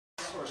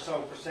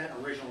so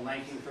original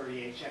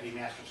 1938 Chevy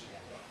Master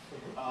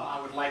Sedan.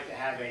 I would like to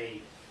have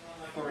a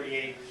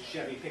 38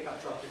 Chevy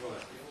pickup truck to go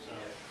with.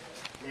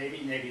 So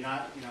maybe, maybe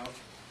not, you know.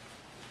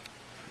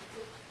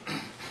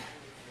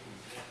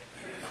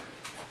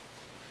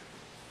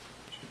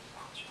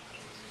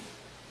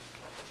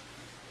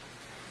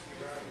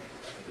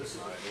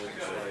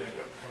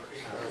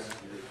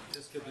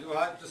 This could be, well,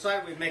 I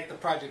decided we'd make the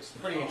projects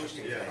pretty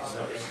interesting today.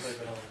 So.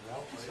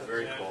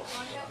 Very cool.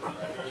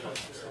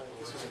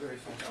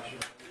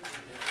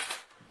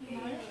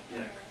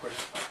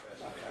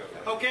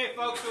 Okay,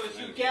 folks, so as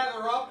you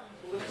gather up,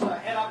 let's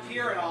head up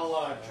here and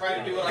I'll try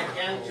to do what I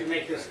can to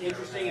make this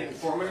interesting and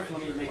informative.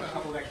 Let me make a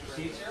couple of extra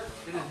seats here.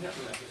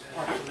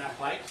 Apart from that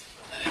bike.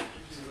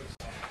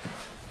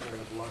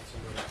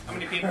 How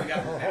many people we got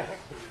in the back?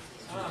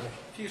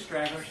 A few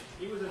stragglers.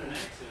 He was in an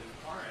accident,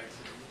 car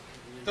accident.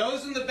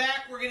 Those in the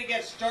back, we're going to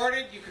get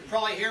started. You could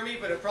probably hear me,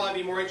 but it'd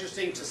probably be more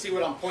interesting to see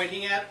what I'm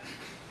pointing at.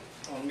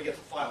 Oh, let me get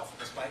the file for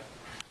this bike.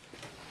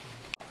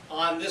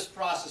 On this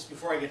process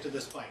before I get to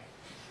this bike.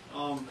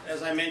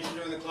 As I mentioned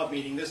during the club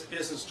meeting, this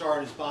business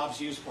started as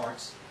Bob's Used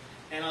Parts.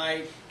 And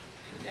I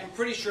am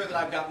pretty sure that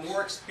I've got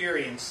more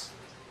experience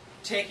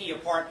taking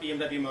apart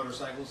BMW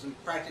motorcycles than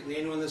practically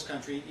anyone in this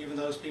country, even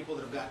those people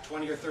that have got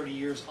 20 or 30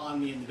 years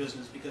on me in the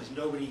business, because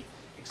nobody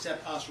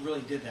except us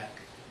really did that.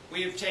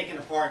 We have taken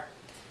apart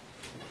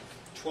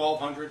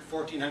 1,200,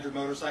 1,400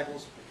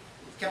 motorcycles.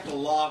 We've kept a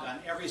log on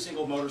every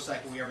single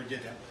motorcycle we ever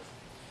did that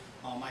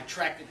with. I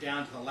tracked it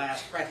down to the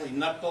last practically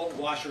nut bolt,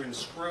 washer, and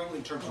screw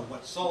in terms of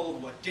what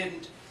sold, what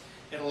didn't.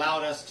 It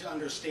allowed us to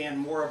understand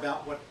more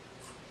about what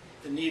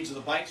the needs of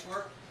the bikes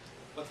were,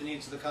 what the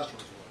needs of the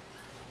customers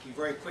were. We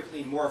very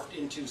quickly morphed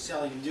into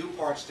selling new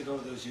parts to go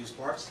to those used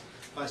parts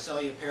by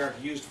selling a pair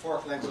of used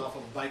fork legs off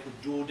of a bike with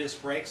dual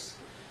disc brakes,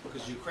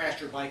 because you crashed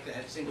your bike that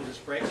had single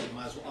disc brakes, you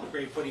might as well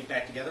upgrade putting it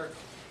back together.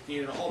 You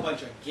needed a whole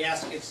bunch of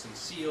gaskets and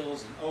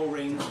seals and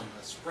O-rings and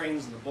the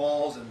springs and the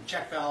balls and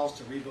check valves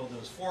to rebuild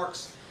those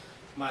forks.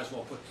 You might as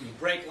well put new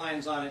brake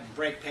lines on it and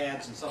brake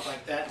pads and stuff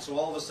like that. And so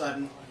all of a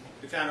sudden,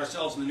 we found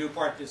ourselves in the new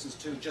part business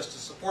too, just to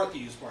support the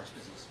used parts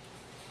business.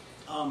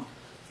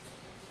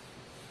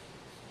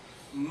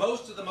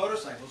 Most of the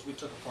motorcycles we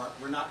took apart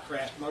were not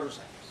crashed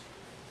motorcycles.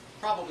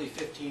 Probably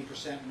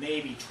 15%,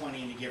 maybe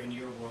 20 in a given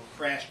year were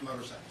crashed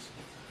motorcycles.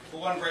 For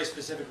one very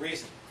specific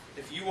reason.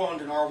 If you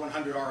owned an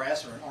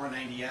R100RS or an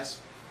R90S,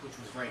 which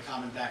was very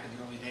common back in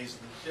the early days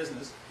of the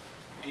business,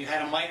 and you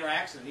had a minor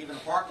accident, even a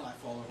parking lot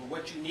fall over,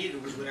 what you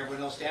needed was what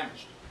everyone else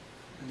damaged.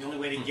 And the only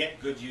way to get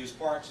good used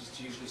parts is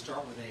to usually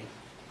start with a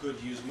good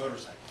used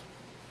motorcycle.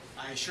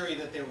 I assure you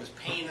that there was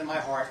pain in my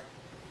heart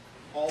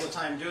all the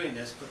time doing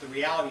this, but the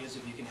reality is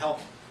if you can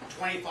help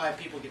 25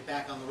 people get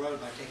back on the road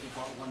by taking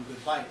apart one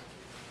good bike,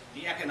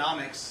 the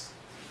economics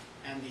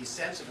and the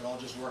sense of it all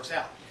just works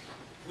out.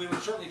 We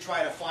would certainly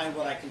try to find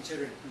what I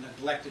considered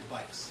neglected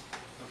bikes.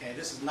 Okay,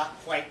 this is not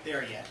quite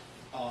there yet.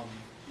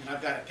 And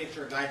I've got a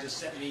picture a guy just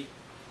sent me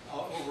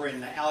over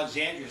in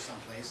Alexandria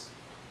someplace.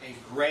 A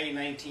gray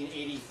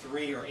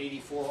 1983 or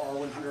 84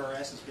 R100RS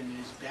has been in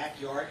his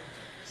backyard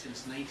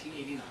since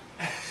 1989.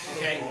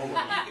 Okay, you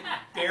can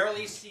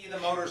barely see the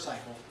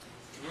motorcycle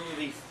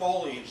through the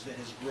foliage that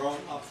has grown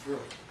up through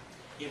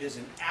it. It is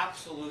an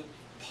absolute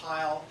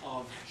pile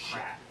of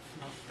shit.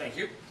 Thank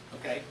you.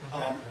 Okay,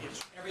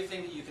 it's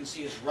everything that you can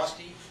see is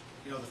rusty.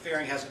 You know, the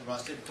fairing hasn't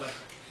rusted, but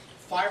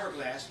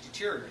fiberglass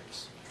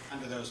deteriorates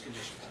under those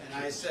conditions.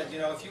 And I said, you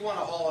know, if you want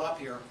to haul it up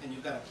here and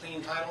you've got a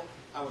clean title,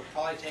 I would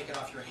probably take it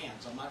off your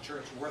hands. I'm not sure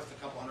it's worth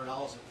a couple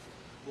 $100 it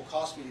will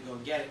cost me to go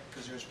get it,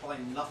 because there's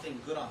probably nothing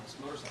good on this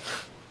motorcycle.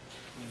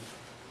 I mean,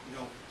 you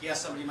know,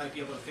 yes, somebody might be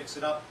able to fix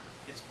it up.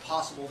 It's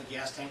possible the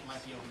gas tank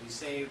might be able to be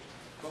saved.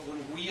 But when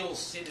wheels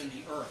sit in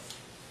the earth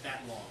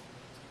that long,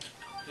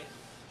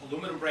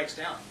 aluminum breaks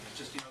down. It's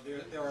just, you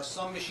know, there are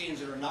some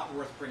machines that are not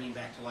worth bringing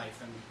back to life,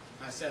 and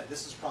I said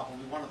this is probably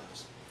one of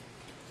those.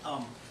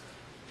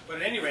 But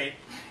at any rate,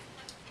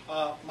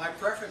 my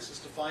preference is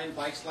to find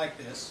bikes like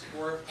this,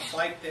 or a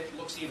bike that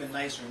looks even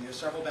nicer. And there's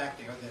several back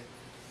there that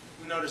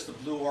you notice the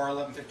blue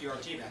R1150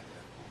 RT back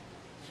there.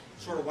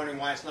 Sort of wondering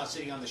why it's not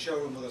sitting on the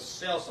showroom with a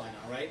sale sign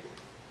on, right?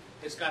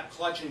 It's got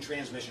clutch and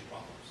transmission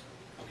problems.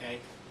 Okay.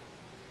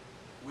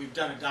 We've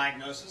done a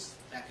diagnosis.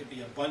 That could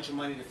be a bunch of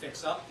money to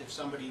fix up. If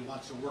somebody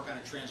wants to work on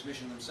a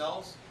transmission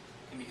themselves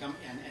and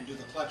do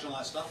the clutch and all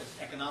that stuff,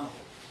 it's economical.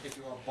 If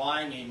you are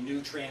buying a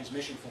new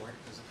transmission for it,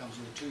 because it comes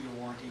with a 2-year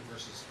warranty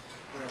versus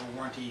whatever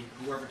warranty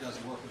whoever does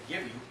the work would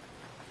give you,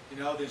 you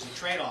know, there's a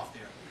trade-off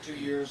there. 2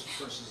 years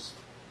versus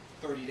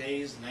 30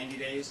 days, 90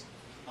 days.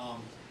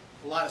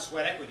 A lot of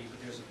sweat equity,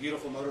 but there's a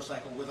beautiful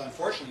motorcycle with,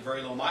 unfortunately,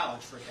 very low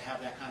mileage for it to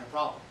have that kind of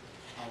problem.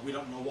 We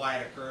don't know why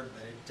it occurred,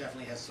 but it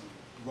definitely has some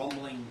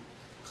rumbling,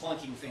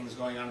 clunking things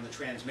going on in the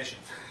transmission.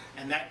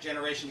 And that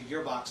generation of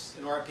gearbox,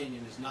 in our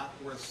opinion, is not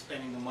worth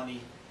spending the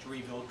money to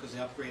rebuild, because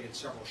they upgraded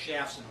several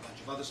shafts and a bunch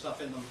of other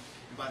stuff in them.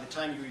 And by the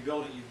time you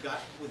rebuild it, you've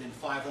got within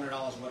 $500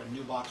 what a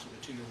new box with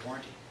a 2-year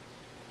warranty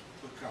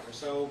would cover.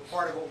 So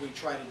part of what we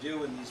try to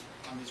do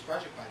on these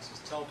project bikes is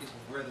tell people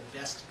where the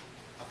best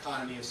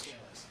economy of scale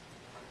is.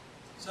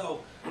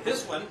 So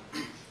this one,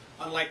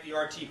 unlike the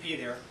RTP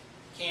there,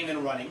 came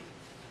in running.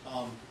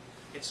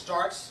 It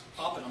starts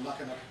up, and I'm not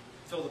going to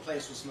fill the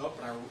place with smoke,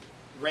 but I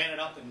ran it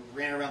up and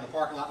ran around the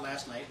parking lot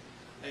last night.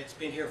 It's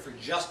been here for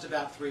just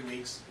about 3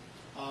 weeks.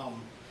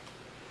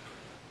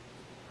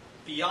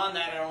 Beyond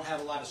that, I don't have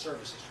a lot of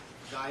service history.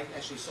 The guy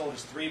actually sold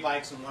his 3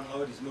 bikes in one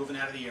load. He's moving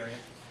out of the area.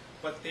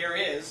 But there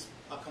is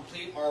a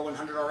complete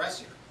R100RS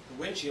here.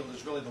 The windshield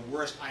is really the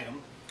worst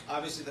item.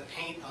 Obviously, the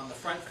paint on the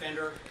front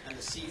fender and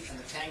the seat and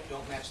the tank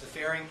don't match the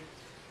fairing.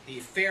 The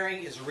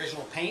fairing is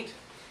original paint.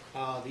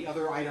 The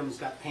other items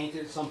got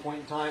painted at some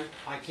point in time.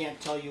 I can't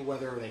tell you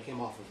whether they came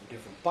off of a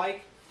different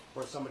bike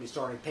or somebody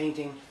started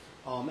painting.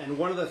 And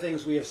one of the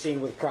things we have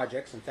seen with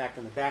projects, in fact,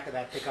 on the back of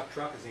that pickup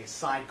truck is a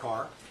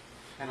sidecar.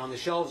 And on the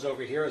shelves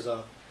over here is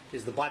the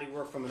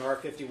bodywork from an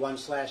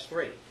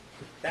R51/3.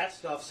 That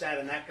stuff sat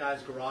in that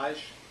guy's garage.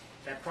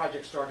 That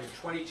project started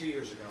 22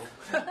 years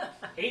ago.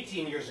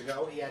 18 years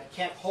ago, he had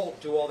Kent Holt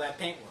do all that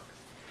paint work.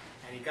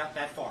 And he got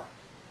that far.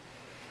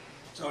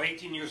 So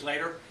 18 years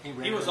later,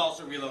 he was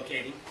also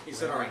relocating. He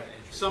said, all right,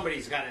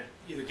 somebody's got to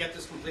either get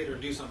this completed or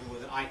do something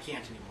with it. I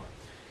can't anymore.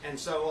 And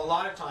so a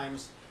lot of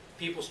times,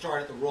 people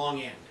start at the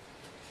wrong end.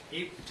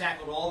 He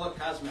tackled all the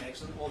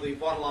cosmetics, and although he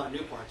bought a lot of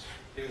new parts,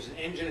 there's an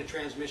engine, a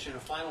transmission, a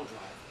final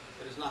drive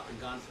that has not been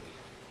gone through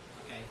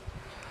yet. Okay?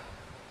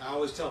 I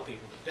always tell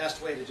people the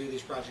best way to do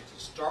these projects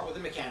is start with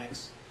the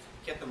mechanics,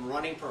 get them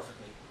running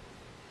perfectly,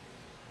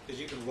 because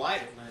you can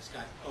ride it when it's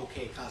got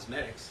okay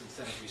cosmetics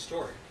instead of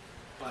restored.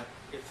 But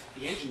if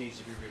the engine needs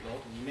to be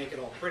rebuilt and you make it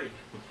all pretty,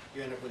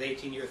 you end up with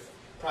 18-year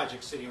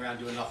projects sitting around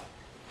doing nothing.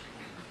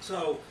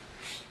 So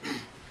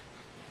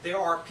there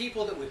are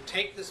people that would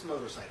take this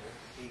motorcycle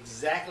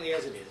exactly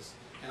as it is,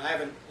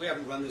 and we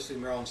haven't run this through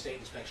Maryland State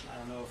Inspection. I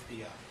don't know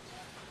if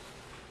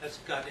that's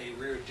got a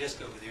rear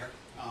disc over there.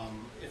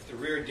 If the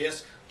rear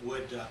disc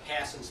would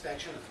pass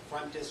inspection, if the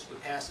front disc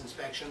would pass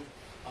inspection,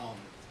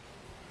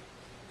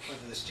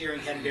 whether the steering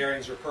head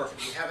bearings are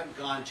perfect. We haven't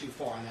gone too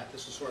far on that.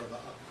 This is sort of a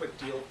quick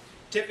deal.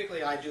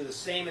 Typically, I do the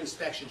same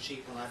inspection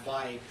sheet when I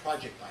buy a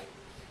project bike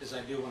as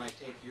I do when I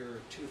take your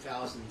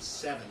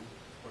 2007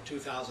 or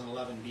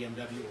 2011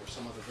 BMW or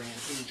some other brand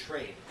in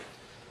trade.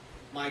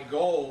 My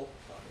goal,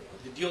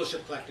 the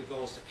dealership collective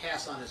goal, is to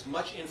pass on as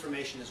much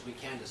information as we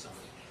can to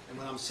somebody. And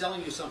when I'm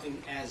selling you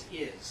something as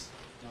is,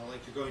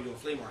 like you're going to a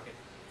flea market,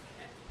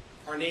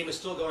 our name is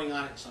still going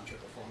on it in some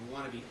shape or form. We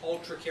want to be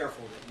ultra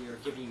careful that we are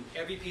giving you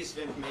every piece of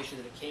information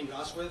that it came to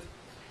us with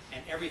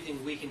and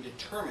everything we can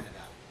determine about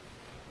it.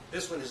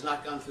 This one has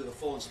not gone through the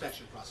full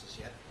inspection process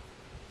yet,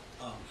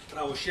 but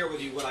I will share with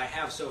you what I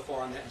have so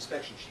far on that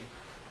inspection sheet.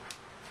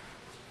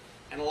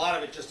 And a lot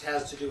of it just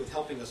has to do with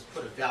helping us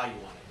put a value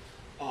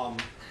on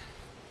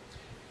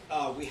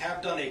it. We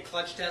have done a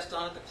clutch test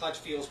on it. The clutch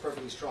feels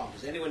perfectly strong.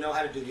 Does anyone know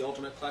how to do the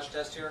ultimate clutch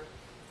test here?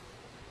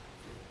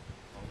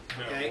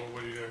 Okay.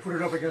 What do you do? Put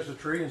it up against a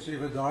tree and see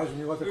if it dies and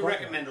you let the We clutch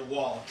recommend a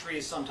wall.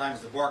 Trees, sometimes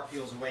the bark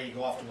peels away, you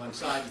go off to one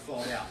side, you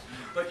fall down.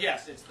 But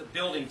yes, it's the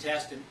building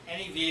test in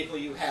any vehicle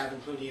you have,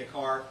 including a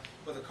car.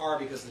 With a car,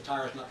 because the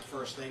tire is not the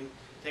first thing,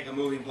 take a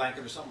moving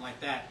blanket or something like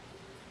that.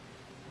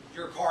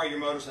 Your car, your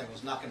motorcycle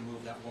is not going to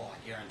move that wall,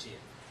 I guarantee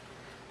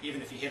it.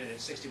 Even if you hit it at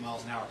 60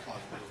 miles an hour, it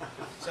probably won't.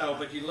 So,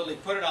 but you literally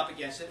put it up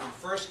against it in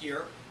first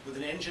gear with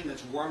an engine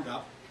that's warmed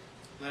up,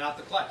 let out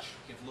the clutch.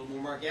 Give a little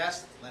more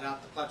gas, let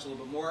out the clutch a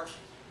little bit more.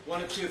 One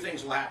of two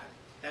things will happen.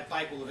 That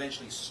bike will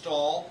eventually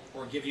stall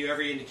or give you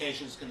every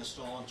indication it's going to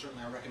stall, and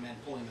certainly I recommend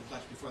pulling the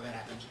clutch before that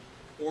happens,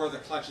 or the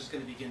clutch is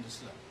going to begin to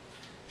slip.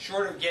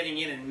 Short of getting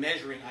in and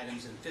measuring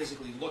items and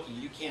physically looking,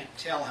 you can't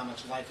tell how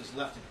much life is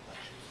left in the clutch.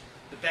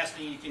 The best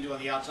thing you can do on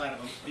the outside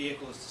of a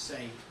vehicle is to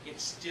say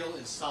it's still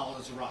as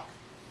solid as a rock.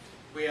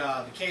 The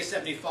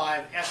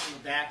K75S in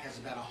the back has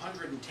about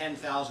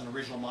 110,000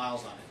 original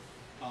miles on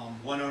it.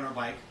 One owner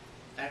bike.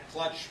 That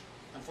clutch,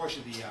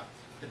 unfortunately,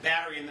 the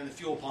battery and then the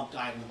fuel pump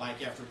died in the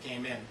bike after it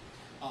came in.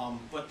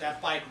 But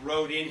that bike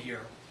rode in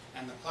here,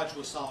 and the clutch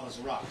was solid as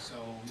a rock. So,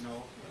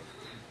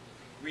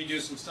 redo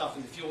some stuff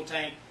in the fuel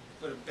tank,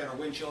 put a better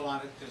windshield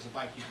on it. There's a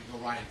bike you can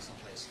go riding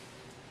someplace.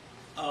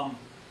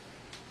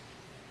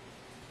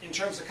 In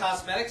terms of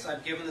cosmetics,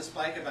 I've given this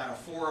bike about a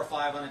 4 or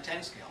 5 on a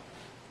 10 scale.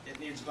 It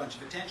needs a bunch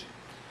of attention.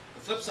 The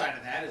flip side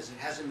of that is it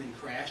hasn't been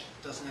crashed.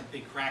 It doesn't have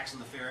big cracks in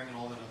the fairing and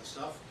all that other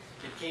stuff.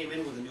 It came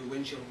in with a new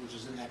windshield, which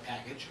is in that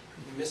package.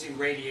 The missing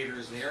radiator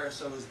is there,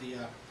 so is the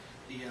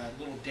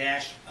little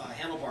dash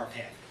handlebar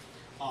pad.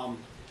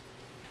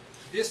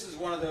 This is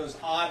one of those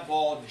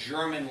oddball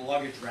German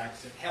luggage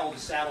racks that held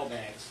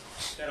saddlebags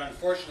that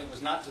unfortunately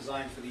was not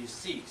designed for these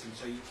seats, and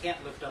so you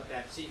can't lift up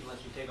that seat unless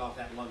you take off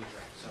that luggage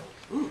rack.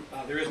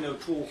 So there is no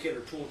tool kit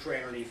or tool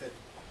tray underneath it.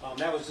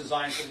 That was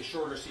designed for the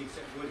shorter seats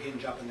that would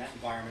hinge up in that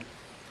environment.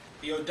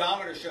 The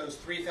odometer shows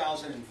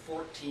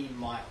 3,014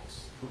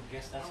 miles. I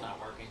guess that's not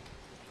working.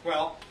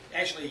 Well,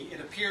 actually, it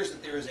appears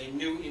that there is a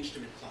new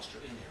instrument cluster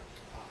in there.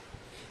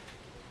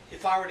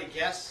 If I were to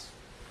guess,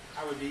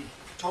 I would be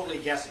totally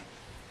guessing.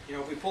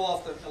 If we pull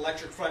off the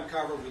electric front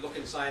cover, we look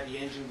inside the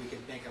engine, we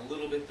could make a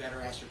little bit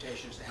better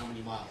assertion as to how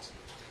many miles.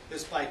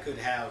 This bike could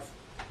have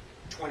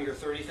 20 or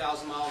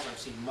 30,000 miles. I've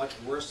seen much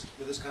worse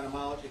with this kind of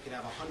mileage. It could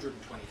have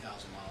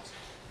 120,000 miles.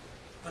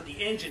 But the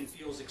engine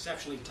feels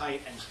exceptionally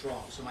tight and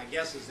strong. So my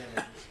guess is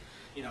that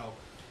it's,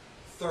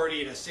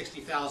 30 to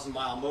 60,000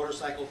 mile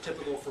motorcycle,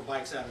 typical for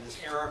bikes out of this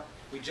era.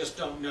 We just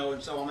don't know,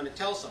 and so I'm going to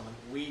tell someone,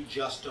 we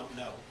just don't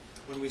know.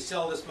 When we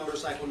sell this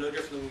motorcycle, no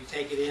different than when we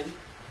take it in,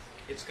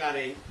 it's got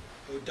a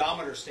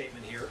odometer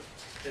statement here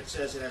that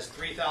says it has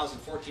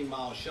 3,014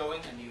 miles showing,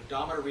 and the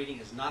odometer reading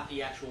is not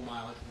the actual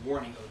mileage.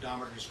 Warning,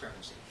 odometer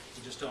discrepancy.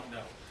 We just don't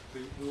know.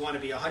 We want to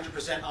be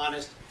 100%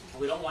 honest,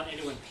 and we don't want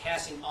anyone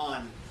passing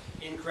on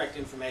incorrect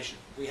information.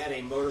 We had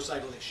a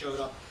motorcycle that showed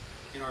up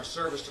in our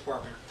service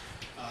department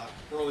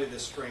early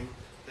this spring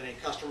that a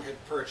customer had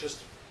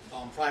purchased,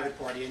 private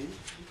party, and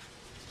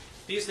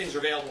these things are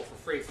available for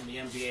free from the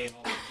MBA in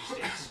all 50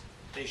 states.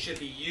 They should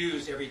be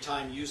used every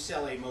time you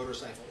sell a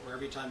motorcycle or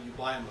every time you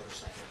buy a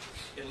motorcycle.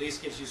 It at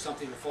least gives you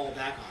something to fall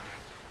back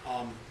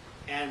on.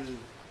 And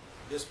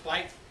this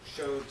bike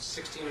showed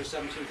 16 or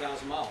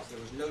 17,000 miles. There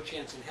was no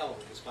chance in hell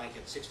that this bike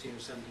had 16 or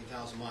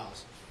 17,000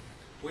 miles.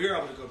 We were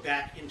able to go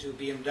back into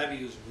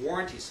BMW's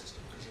warranty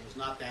system because it was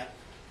not that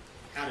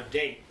out of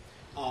date.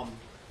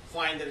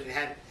 Find that it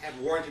had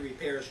warranty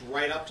repairs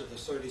right up to the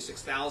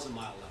 36,000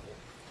 mile level,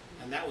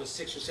 and that was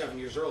 6 or 7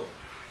 years earlier.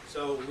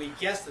 So we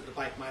guessed that the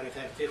bike might have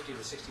had 50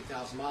 to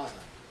 60,000 miles on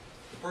it.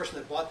 The person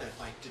that bought that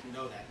bike didn't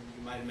know that, and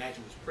you might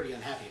imagine was pretty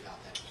unhappy about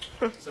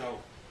that. So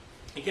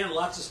again,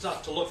 lots of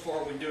stuff to look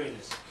for when doing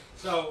this.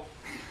 So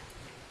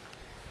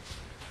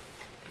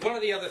one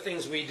of the other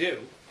things we do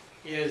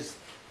is,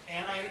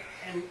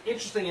 and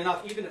interesting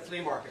enough, even at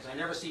flea markets, I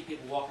never see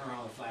people walking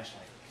around with a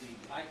flashlight.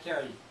 I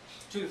carry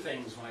two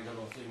things when I go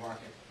to a flea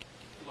market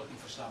looking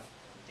for stuff: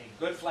 a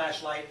good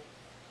flashlight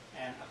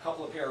and a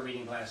couple of pair of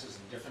reading glasses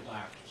in different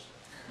diopters.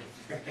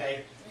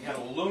 Okay, you got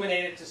to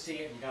illuminate it to see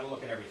it, and you got to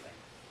look at everything.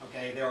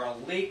 Okay, there are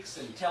leaks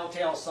and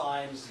telltale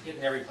signs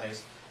hidden every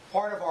place.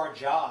 Part of our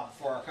job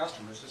for our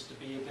customers is to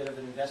be a bit of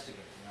an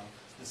investigator,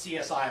 the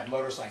CSI of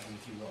motorcycling,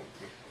 if you will.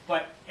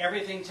 But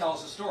everything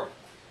tells a story,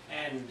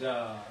 and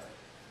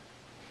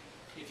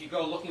if you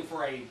go looking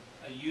for a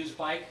used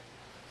bike,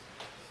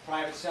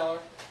 private seller,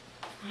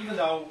 even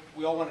though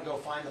we all want to go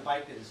find the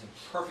bike that is in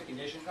perfect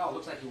condition, oh, it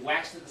looks like you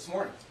waxed it this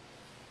morning.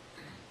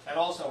 That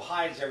also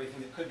hides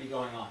everything that could be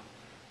going on.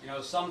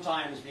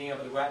 Sometimes being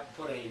able to go out and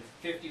put a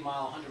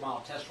 50-mile,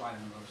 100-mile test ride on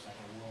a motorcycle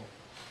will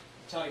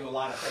tell you a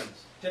lot of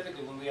things.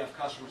 Typically, when we have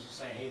customers who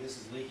say, hey, this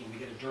is leaking, we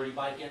get a dirty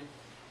bike in,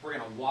 we're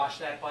going to wash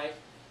that bike,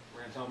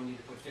 we're going to tell them we need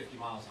to put 50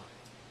 miles on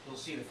it. You'll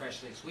see the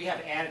fresh leaks. We have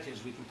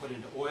additives we can put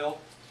into oil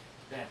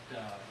that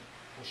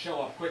will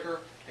show up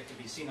quicker, that can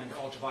be seen under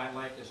ultraviolet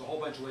light. There's a whole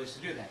bunch of ways to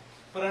do that.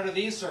 But under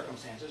these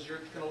circumstances, you're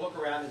going to look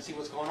around and see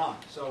what's going on.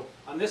 So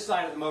on this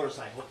side of the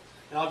motorcycle,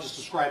 and I'll just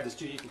describe this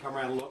to you, you can come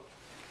around and look,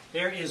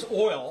 there is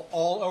oil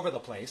all over the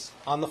place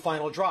on the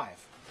final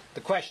drive.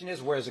 The question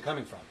is, where is it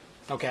coming from?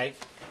 Okay.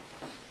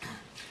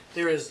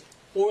 There is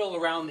oil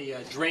around the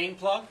drain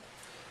plug.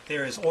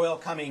 There is oil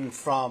coming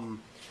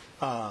from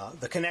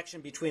the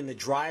connection between the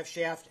drive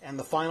shaft and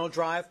the final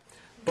drive.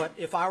 But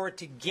if I were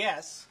to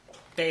guess,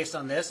 based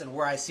on this and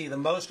where I see the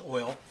most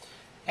oil,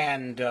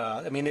 and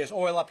there's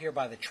oil up here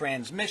by the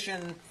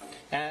transmission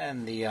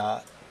and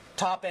the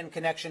top end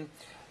connection.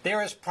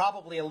 There is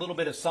probably a little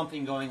bit of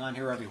something going on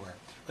here everywhere.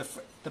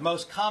 The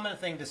most common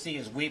thing to see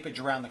is weepage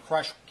around the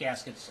crush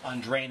gaskets on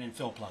drain and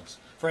fill plugs.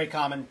 Very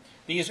common.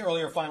 These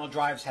earlier final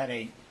drives had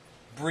a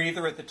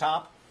breather at the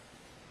top.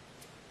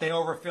 They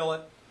overfill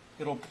it,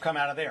 it'll come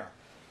out of there.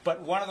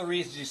 But one of the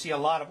reasons you see a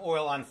lot of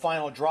oil on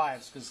final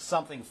drives is because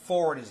something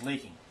forward is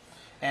leaking.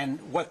 And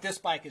what this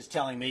bike is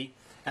telling me,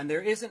 and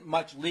there isn't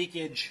much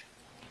leakage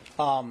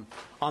on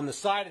the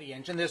side of the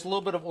engine. There's a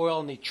little bit of oil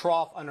in the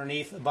trough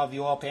underneath above the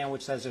oil pan,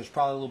 which says there's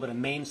probably a little bit of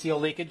main seal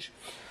leakage.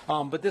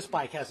 But this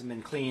bike hasn't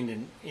been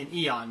cleaned in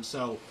eons,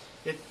 so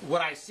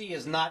what I see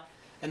is not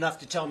enough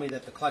to tell me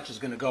that the clutch is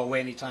going to go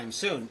away anytime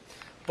soon.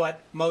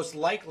 But most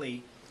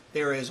likely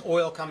there is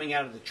oil coming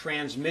out of the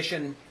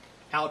transmission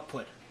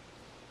output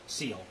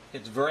seal.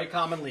 It's very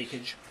common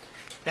leakage.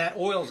 That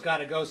oil's got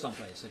to go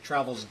someplace. It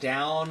travels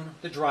down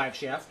the drive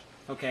shaft,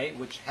 okay,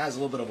 which has a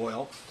little bit of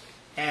oil.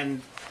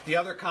 And the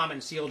other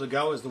common seal to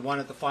go is the one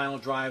at the final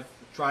drive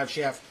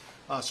shaft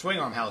swing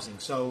arm housing.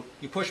 So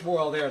you push more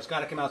oil there, it's got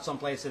to come out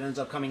someplace. It ends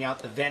up coming out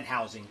the vent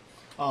housing.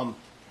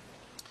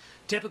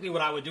 Typically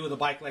what I would do with a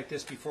bike like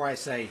this before I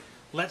say,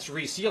 let's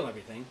reseal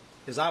everything,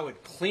 is I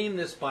would clean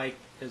this bike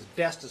as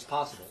best as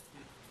possible.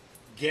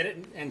 Get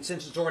it, and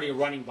since it's already a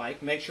running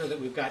bike, make sure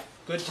that we've got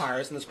good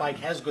tires, and this bike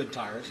has good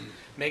tires.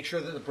 Make sure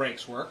that the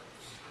brakes work.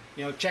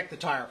 Check the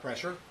tire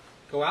pressure.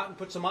 Go out and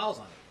put some miles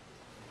on it.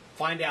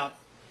 Find out,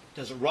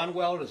 does it run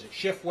well? Does it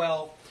shift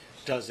well?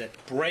 Does it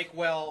brake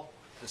well?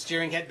 The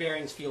steering head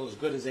bearings feel as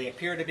good as they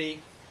appear to be,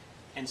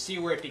 and see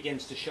where it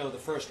begins to show the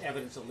first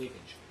evidence of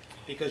leakage.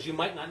 Because you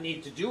might not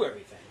need to do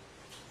everything.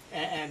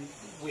 And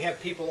we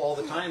have people all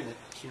the time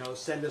that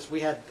send us.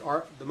 We had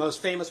the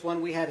most famous one.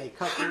 We had a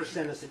customer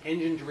send us an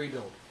engine to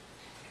rebuild.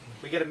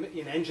 We get an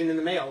engine in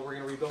the mail. We're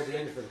going to rebuild the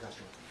engine for the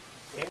customer.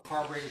 They have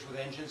carburetors with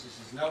engines. He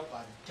says, nope,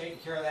 I've taken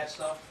care of that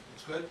stuff.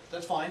 It's good.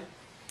 That's fine.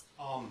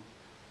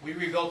 We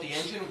rebuilt the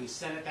engine. We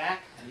sent it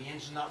back, and the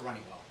engine's not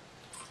running well.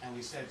 And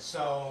we said,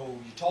 so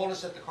you told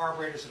us that the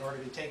carburetors had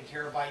already been taken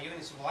care of by you. And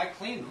he said, well, I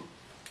cleaned them.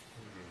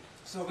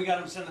 So we got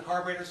him to send the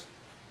carburetors.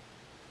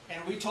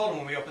 And we told him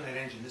when we opened that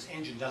engine, this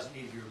engine doesn't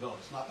need to be rebuilt.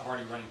 It's not the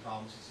Hardy running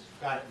problems. He says,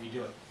 you've got it,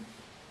 redo it.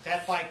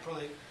 That bike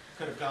probably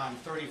could have gone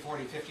 30,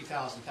 40,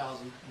 50,000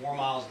 more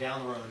miles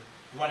down the road,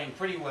 running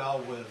pretty well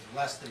with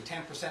less than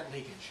 10%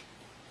 leakage.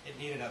 It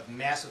needed a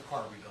massive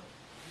carb rebuild.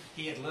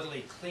 He had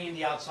literally cleaned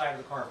the outside of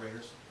the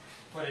carburetors,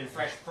 put in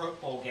fresh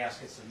bowl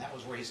gaskets, and that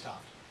was where he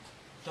stopped.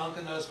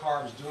 Dunking those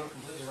carbs, doing it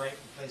completely right,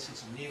 replacing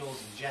some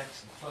needles and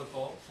jets and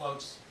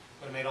floats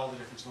would have made all the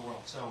difference in the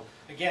world. So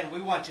again,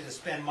 we want you to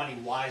spend money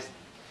wisely.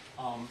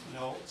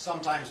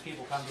 Sometimes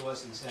people come to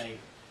us and say,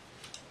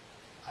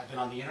 I've been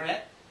on the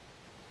internet,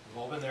 we've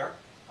all been there,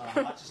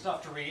 lots of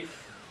stuff to read,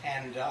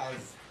 and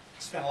I've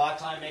spent a lot of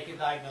time making a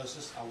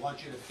diagnosis. I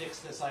want you to fix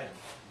this item.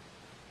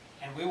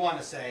 And we want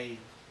to say,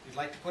 we'd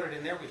like to put it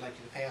in there, we'd like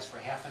you to pay us for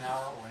half an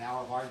hour or an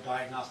hour of our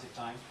diagnostic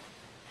time,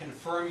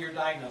 confirm your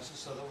diagnosis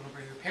so that when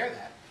we repair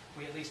that,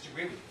 we at least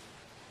agree with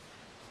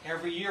you.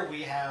 Every year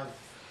we have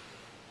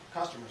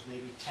customers,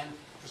 maybe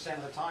 10%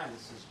 of the time, that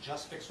says,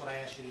 just fix what I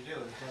asked you to do,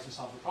 and it doesn't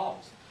solve the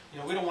problems.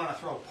 We don't want to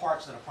throw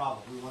parts at a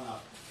problem. We want to,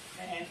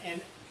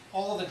 and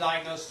all of the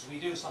diagnoses we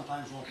do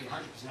sometimes won't be 100%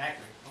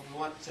 accurate, but we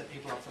want to set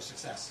people up for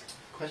success.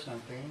 Question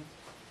on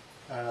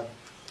cleaning.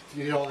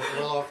 You get all the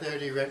oil off there.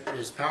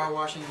 Is power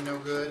washing no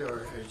good,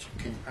 or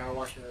can you power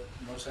wash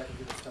a motorcycle,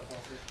 get the stuff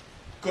off there?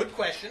 Good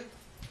question.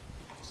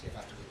 Let's see if I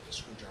have to do the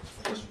screwdriver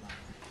for this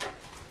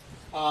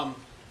or not.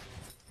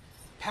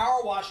 Power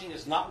washing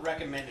is not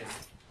recommended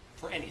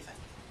for anything,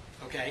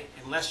 okay?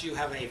 Unless you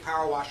have a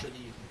power washer that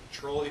you can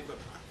control the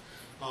equipment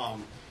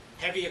on.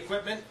 Heavy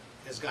equipment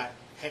has got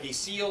heavy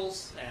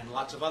seals and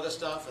lots of other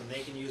stuff, and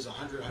they can use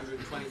 100,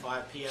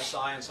 125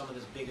 PSI on some of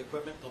this big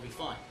equipment, they'll be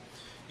fine.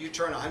 You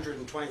turn a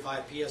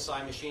 125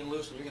 PSI machine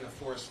loose, and you're going to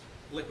force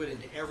liquid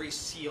into every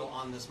seal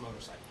on this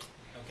motorcycle,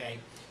 okay?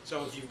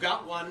 So if you've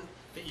got one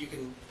that you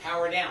can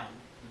power down,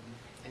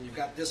 and you've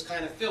got this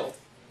kind of filth,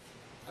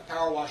 a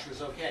power washer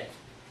is okay.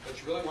 But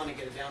you really want to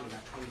get it down to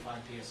about 25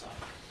 PSI.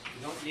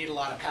 You don't need a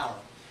lot of power.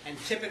 And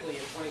typically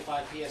at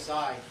 25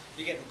 PSI,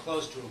 you're getting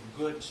close to a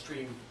good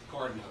stream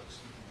garden hose.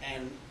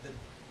 And the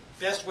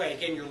best way,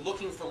 again, you're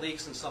looking for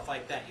leaks and stuff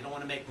like that. You don't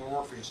want to make more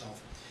work for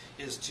yourself,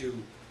 is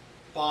to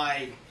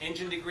buy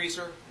engine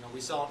degreaser.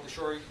 We sell it at the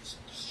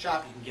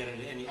shop. You can get it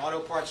at any auto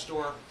parts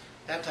store,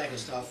 that type of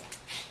stuff.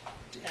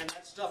 And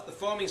that stuff, the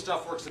foaming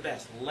stuff works the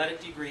best. Let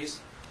it degrease.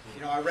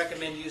 I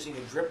recommend using a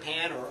drip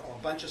pan or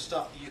a bunch of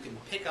stuff that you can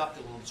pick up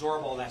that will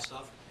absorb all that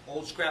stuff.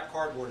 Old scrap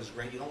cardboard is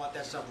great. You don't want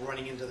that stuff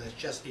running into the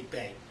Chesapeake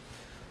Bay.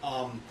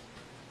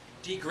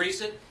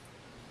 Degrease it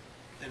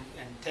and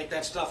take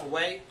that stuff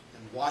away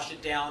and wash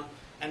it down.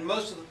 And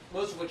most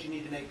of what you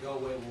need to make go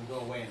away will go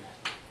away in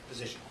that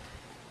position.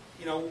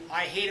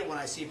 I hate it when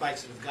I see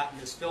bikes that have gotten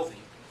this filthy.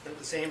 But at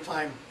the same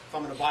time, if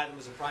I'm going to buy them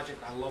as a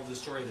project, I love the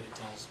story that it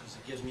tells because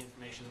it gives me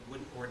information that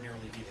wouldn't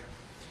ordinarily be there.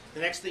 The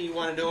next thing you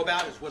want to know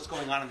about is what's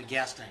going on in the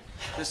gas tank.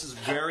 This is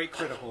very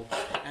critical,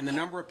 and the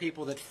number of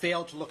people that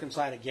fail to look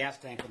inside a gas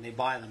tank when they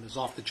buy them is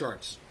off the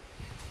charts.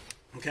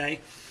 Okay?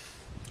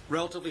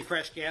 Relatively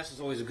fresh gas is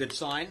always a good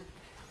sign.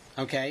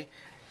 Okay?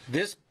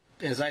 This,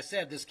 as I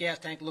said, this gas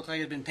tank looks like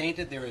it's been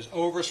painted. There is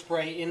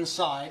overspray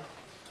inside,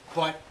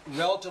 but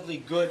relatively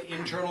good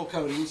internal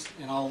coatings,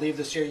 and I'll leave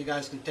this here. You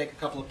guys can take a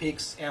couple of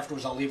peeks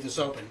afterwards. I'll leave this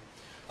open.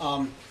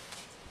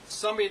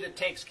 Somebody that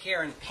takes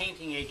care in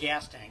painting a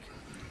gas tank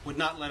would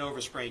not let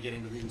overspray get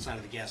into the inside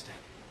of the gas tank,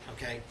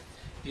 okay?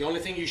 The only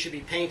thing you should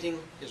be painting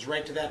is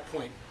right to that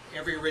point.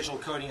 Every original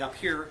coating up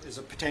here is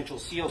a potential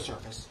seal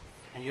surface,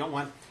 and you don't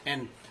want,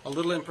 and a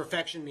little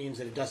imperfection means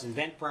that it doesn't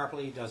vent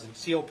properly, doesn't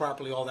seal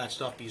properly, all that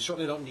stuff, but you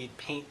certainly don't need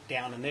paint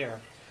down in there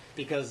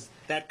because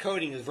that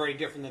coating is very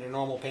different than a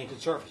normal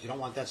painted surface. You don't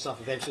want that stuff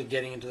eventually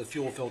getting into the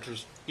fuel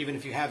filters, even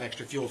if you have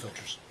extra fuel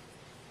filters.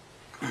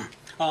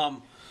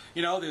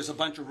 There's a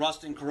bunch of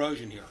rust and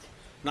corrosion here.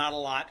 Not a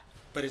lot,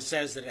 but it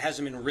says that it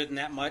hasn't been ridden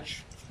that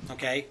much,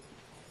 okay?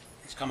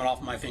 It's coming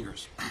off my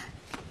fingers. So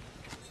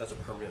that's a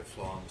permanent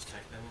flaw in this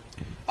tank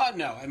then?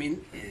 No,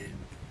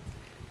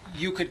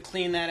 you could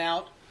clean that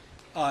out.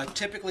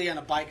 Typically on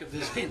a bike of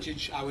this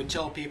vintage, I would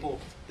tell people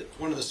that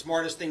one of the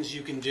smartest things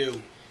you can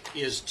do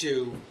is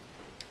to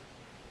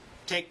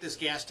take this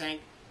gas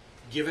tank,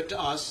 give it to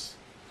us,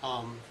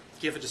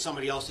 give it to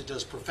somebody else that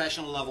does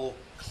professional level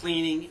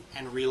cleaning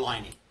and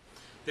relining.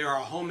 There are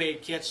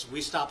homemade kits.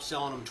 We stopped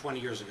selling them 20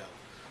 years ago.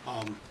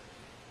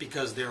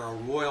 Because they're a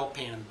royal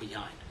pain in the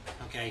behind.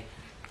 Okay,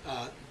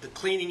 the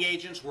cleaning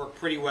agents work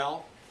pretty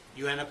well.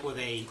 You end up with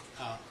a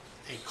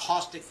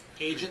caustic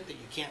agent that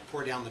you can't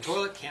pour down the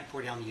toilet, can't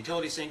pour down the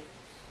utility sink,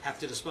 have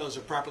to dispose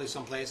of properly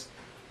someplace.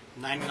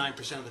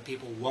 99% of the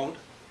people won't.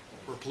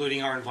 We're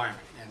polluting our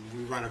environment, and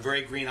we run a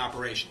very green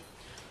operation.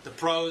 The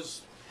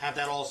pros have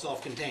that all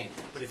self-contained,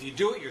 but if you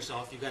do it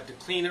yourself, you've got to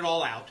clean it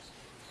all out,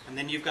 and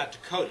then you've got to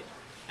coat it.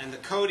 And the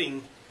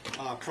coating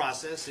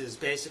process is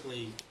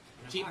basically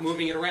keep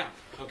moving it around,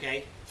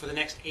 okay, for the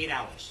next 8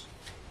 hours.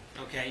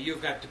 Okay,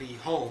 you've got to be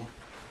home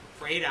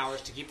for 8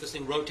 hours to keep this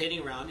thing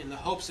rotating around in the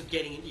hopes of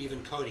getting an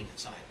even coating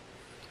inside.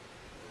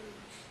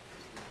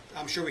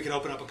 I'm sure we could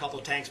open up a couple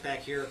of tanks back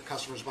here,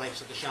 customers'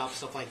 bikes at the shop,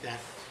 stuff like that.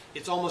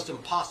 It's almost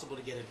impossible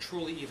to get a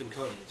truly even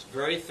coating. It's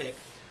very thick,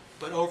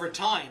 but over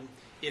time,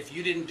 if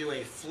you didn't do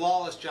a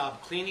flawless job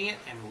cleaning it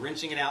and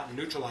rinsing it out and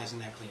neutralizing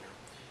that cleaner,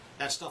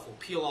 that stuff will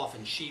peel off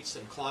in sheets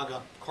and clog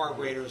up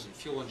carburetors and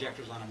fuel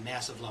injectors on a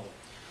massive level.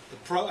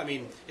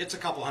 It's a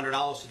couple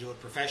 $100 to do it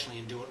professionally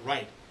and do it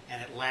right,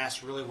 and it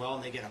lasts really well,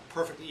 and they get a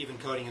perfectly even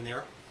coating in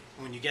there.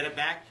 And when you get it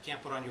back, you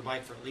can't put it on your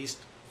bike for at least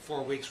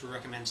 4 weeks. We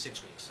recommend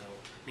 6 weeks. So,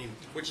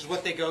 which is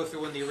what they go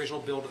through in the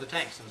original build of the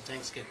tanks. And the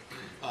tanks get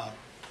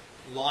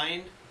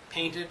lined,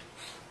 painted,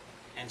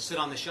 and sit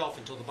on the shelf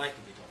until the bike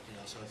can be built.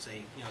 So it's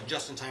a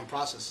just-in-time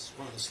process. It's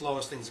one of the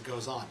slowest things that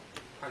goes on.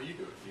 How do you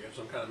do it? Do you have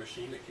some kind of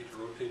machine that keeps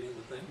rotating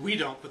the thing? We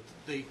don't, but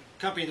the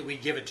company that we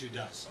give it to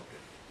does.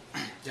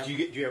 Okay. Yep.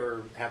 Do you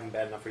ever have them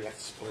bad enough where you have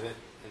to split it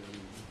and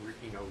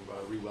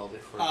re-weld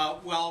it?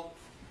 Well,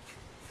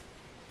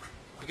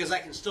 because I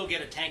can still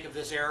get a tank of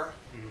this era,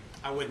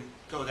 I wouldn't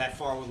go that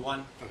far with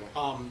one.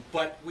 Okay.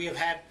 But we have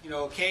had,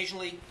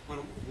 occasionally when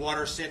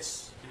water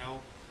sits,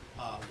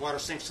 water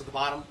sinks to the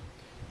bottom,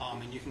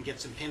 and you can get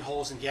some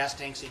pinholes in gas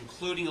tanks,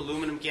 including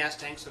aluminum gas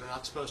tanks that are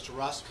not supposed to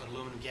rust, but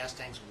aluminum gas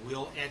tanks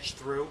will etch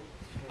through.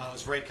 It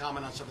was very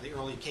common on some of the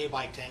early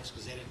K-bike tanks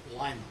because they didn't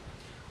line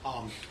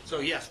them. So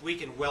yes, we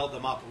can weld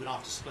them up, but we don't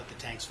have to split the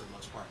tanks for the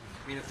most part.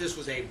 If this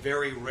was a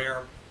very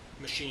rare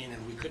machine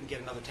and we couldn't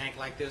get another tank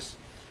like this,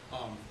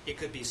 it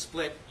could be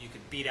split. You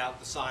could beat out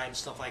the sides,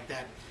 stuff like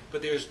that.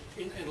 But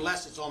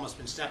unless it's almost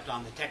been stepped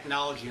on, the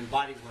technology in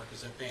bodywork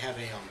is that they have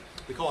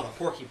we call it a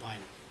porcupine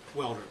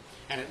welder,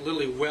 and it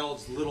literally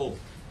welds little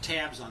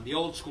tabs on. The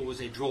old school was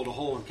they drilled a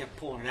hole and kept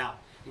pulling it out,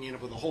 and you end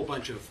up with a whole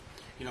bunch of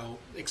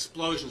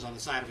explosions on the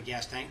side of a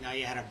gas tank. Now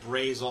you had to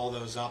braze all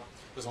those up.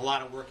 It was a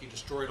lot of work. You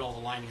destroyed all the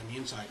lining on the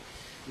inside.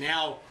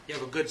 Now you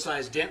have a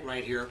good-sized dent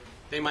right here.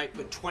 They might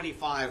put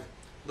 25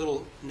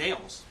 little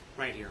nails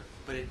right here,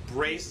 but it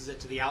braces it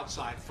to the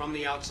outside. From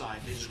the outside,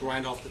 they just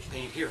grind off the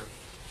paint here,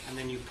 and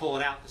then you pull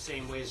it out the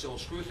same way as the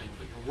old screw thing,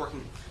 but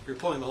you're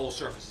pulling the whole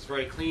surface. It's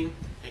very clean.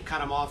 They cut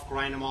them off,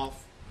 grind them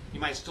off. You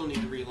might still need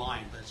to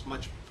reline, but it's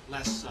much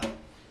less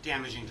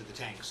damaging to the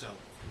tank. So.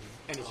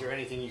 And is there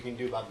anything you can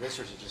do about this,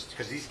 or is it just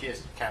because these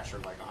gas caps are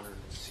like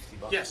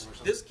 $160 Yes, or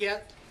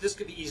something? this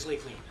could be easily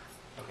cleaned.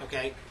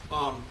 Okay.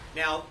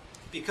 Now,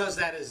 because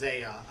that is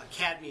a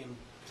cadmium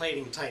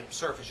plating type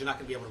surface, you're not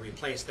going to be able to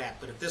replace that.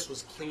 But if this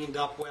was cleaned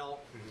up well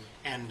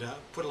and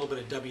put a little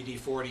bit of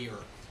WD-40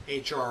 or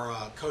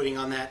HR coating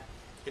on that,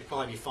 it'd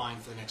probably be fine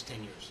for the next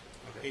 10 years.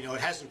 Okay.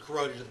 It hasn't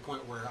corroded to the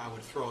point where I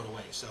would throw it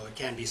away, so it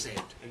can be saved.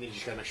 And then you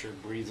just gotta make sure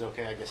it breathes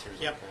okay. I guess there's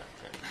Yep.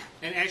 Okay.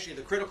 And actually,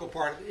 the critical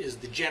part is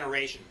the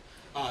generation.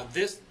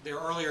 Their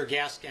earlier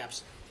gas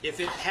caps, if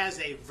it has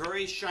a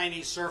very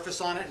shiny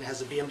surface on it and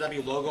has a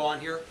BMW logo on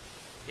here,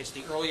 it's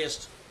the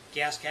earliest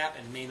gas cap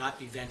and may not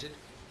be vented.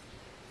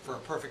 For a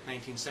perfect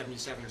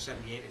 1977 or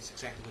 78, it's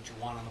exactly what you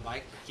want on the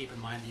bike. But keep in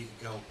mind that you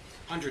could go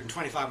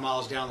 125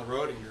 miles down the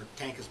road and your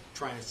tank is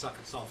trying to suck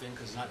itself in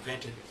because it's not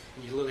vented,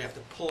 and you literally have to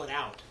pull it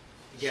out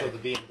to get So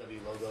it. the BMW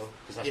logo,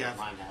 because that's Yeah. what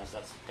mine has.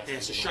 That's And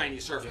it's a the shiny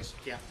surface.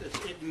 Yeah,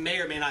 it may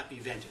or may not be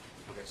vented.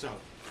 Okay. So,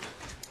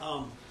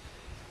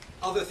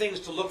 other things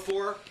to look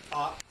for,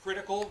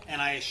 critical,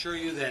 and I assure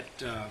you that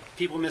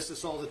people miss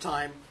this all the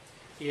time,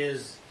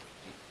 is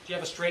do you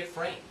have a straight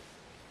frame?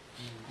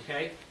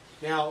 Okay?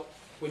 Now,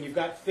 when you've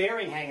got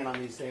fairing hanging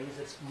on these things,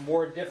 it's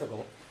more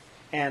difficult.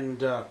 And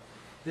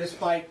this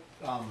bike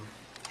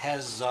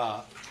has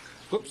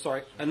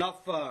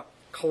enough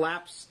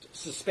collapsed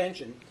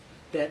suspension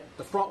that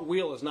the front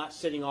wheel is not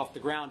sitting off the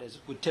ground as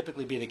would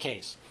typically be the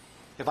case.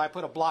 If I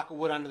put a block of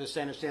wood under the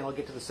center stand, I'll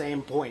get to the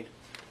same point.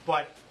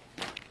 But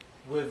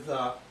with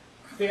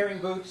fairing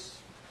boots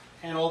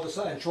and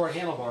and short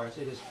handlebars,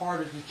 it is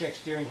harder to check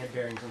steering head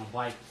bearings on a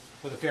bike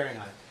with a fairing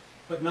on it.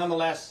 But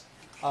nonetheless,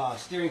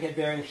 steering head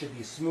bearings should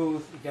be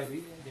smooth. There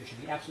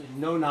should be absolutely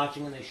no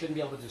notching, and they shouldn't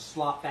be able to just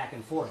slop back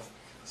and forth.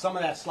 Some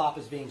of that slop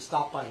is being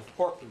stopped by the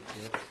torque boot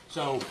here.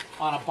 So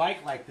on a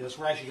bike like this,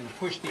 we're actually going to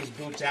push these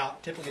boots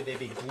out. Typically, they'd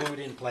be glued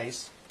in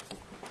place.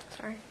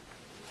 Sorry.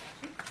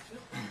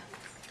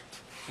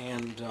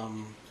 And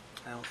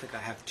I don't think I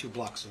have 2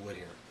 blocks of wood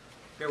here.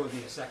 Bear with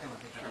me a second. I'll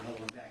take another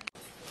one back.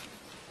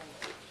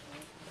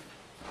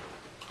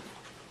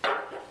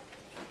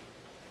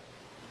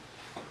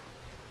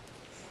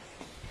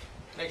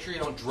 Make sure you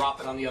don't drop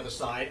it on the other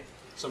side.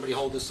 Somebody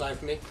hold this side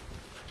for me.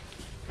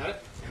 Got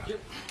it? Thank you.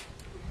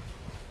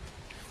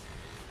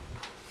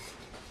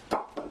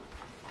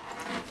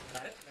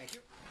 Got it? Thank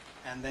you.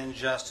 And then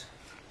just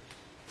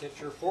get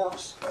your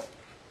forks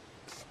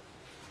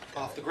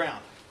off the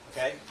ground,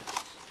 okay?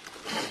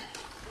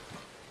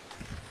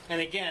 And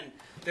again,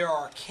 there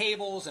are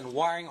cables and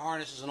wiring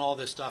harnesses and all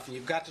this stuff, and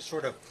you've got to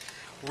sort of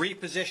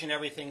reposition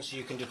everything so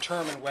you can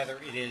determine whether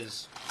it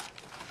is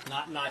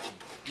not notching.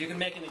 You can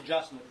make an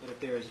adjustment, but if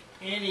there is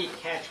any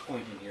catch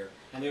point in here,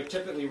 and they're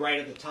typically right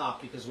at the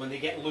top, because when they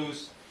get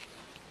loose,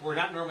 we're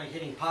not normally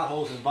hitting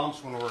potholes and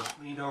bumps when we're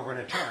leaned over in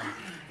a turn.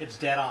 It's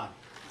dead on.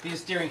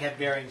 These steering head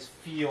bearings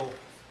feel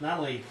not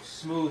only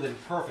smooth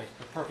and perfect,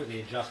 but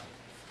perfectly adjusted.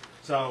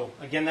 So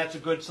again, that's a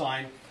good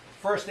sign.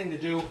 First thing to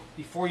do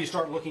before you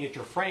start looking at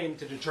your frame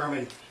to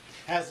determine,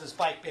 has this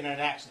bike been in an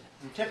accident?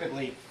 And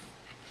typically,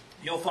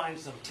 you'll find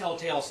some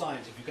telltale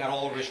signs. If you've got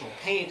all original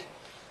paint,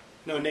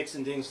 no nicks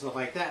and dings, stuff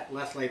like that,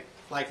 less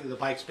likely the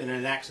bike's been in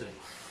an accident.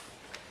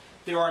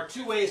 There are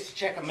two ways to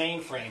check a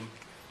mainframe.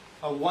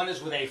 One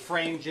is with a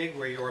frame jig,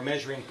 where you are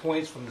measuring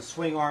points from the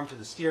swing arm to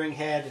the steering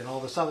head and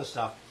all this other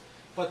stuff.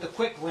 But the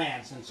quick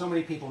glance, and so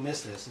many people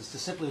miss this, is to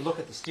simply look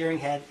at the steering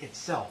head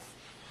itself.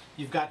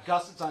 You've got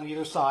gussets on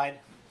either side.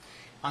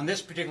 On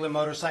this particular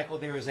motorcycle,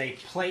 there is a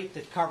plate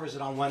that covers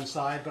it on one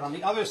side, but on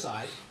the other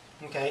side,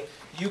 okay,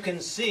 you can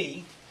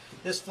see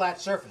this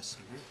flat surface.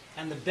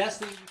 And the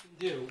best thing you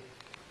can do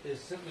is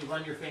simply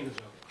run your fingers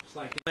over it. It's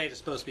like the plate is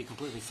supposed to be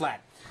completely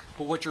flat.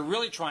 But what you're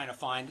really trying to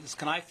find is,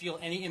 can I feel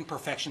any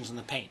imperfections in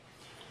the paint?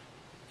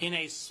 In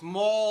a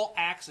small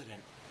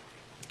accident,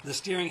 the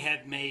steering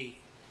head may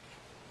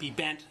be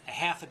bent a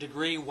half a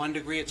degree, 1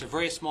 degree. It's a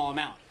very small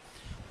amount.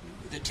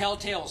 The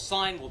telltale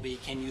sign will be,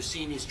 can you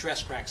see any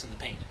stress cracks in the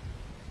paint?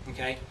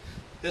 Okay?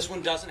 This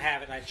one doesn't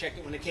have it. I checked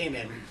it when it came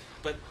in.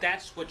 But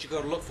that's what you go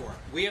to look for.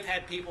 We have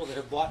had people that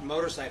have bought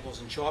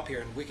motorcycles and show up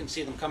here, and we can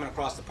see them coming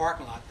across the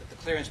parking lot, that the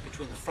clearance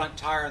between the front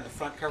tire and the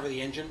front cover of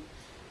the engine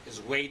is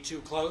way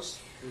too close.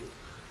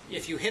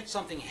 If you hit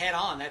something head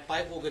on, that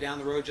bike will go down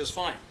the road just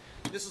fine.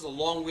 This is a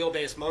long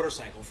wheelbase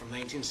motorcycle from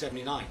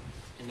 1979.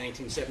 In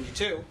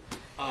 1972,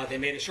 they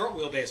made a short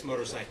wheelbase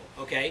motorcycle.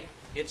 Okay,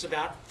 it's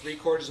about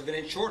 3/4 of an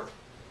inch shorter.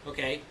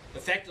 Okay,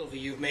 effectively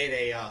you've made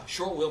a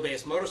short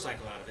wheelbase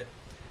motorcycle out of it,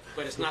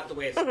 but it's not the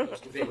way it's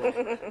supposed to be.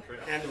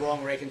 And the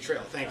wrong rake and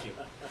trail. Thank you.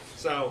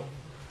 So,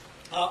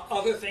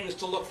 other things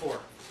to look for: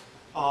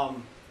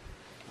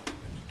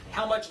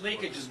 how much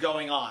leakage is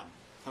going on.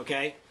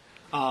 Okay,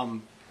 a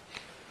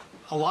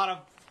lot of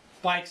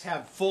bikes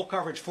have full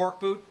coverage fork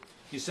boot.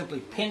 You simply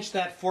pinch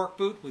that fork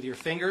boot with your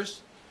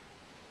fingers.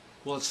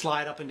 Will it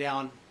slide up and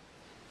down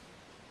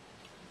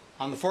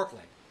on the fork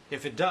leg?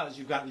 If it does,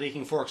 you've got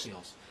leaking fork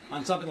seals.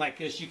 On something like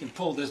this, you can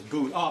pull this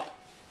boot up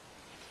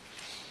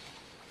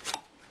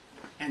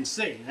and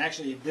see. And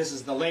actually, this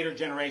is the later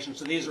generation,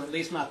 so these are at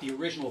least not the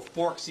original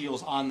fork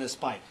seals on this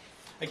bike.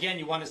 Again,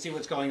 you want to see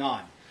what's going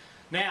on.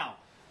 Now,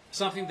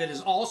 something that is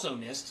also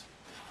missed,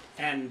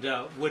 and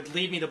would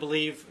lead me to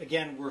believe,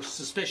 again, we're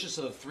suspicious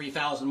of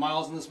 3,000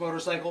 miles in this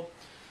motorcycle.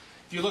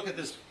 If you look at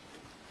this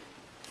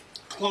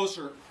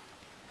closer,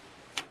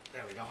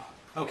 there we go.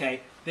 Okay,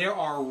 there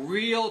are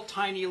real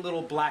tiny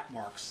little black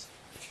marks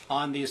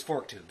on these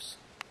fork tubes.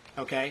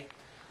 Okay,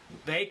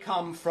 they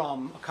come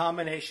from a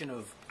combination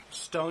of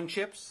stone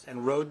chips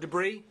and road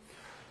debris,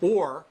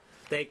 or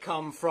they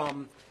come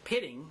from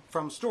pitting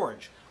from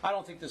storage. I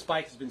don't think this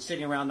bike has been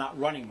sitting around not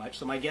running much,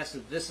 so my guess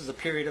is this is a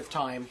period of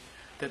time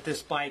that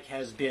this bike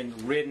has been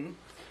ridden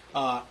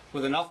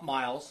with enough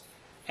miles,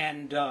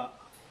 and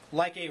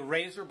like a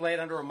razor blade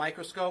under a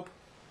microscope,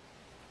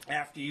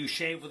 after you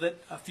shave with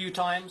it a few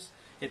times,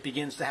 it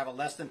begins to have a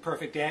less than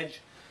perfect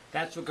edge.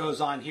 That's what goes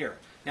on here.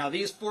 Now,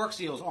 these fork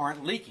seals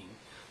aren't leaking,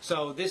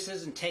 so this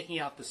isn't taking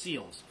out the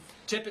seals.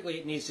 Typically,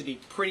 it needs to be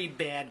pretty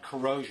bad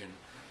corrosion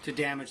to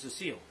damage the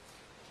seal.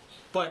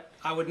 But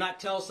I would not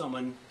tell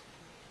someone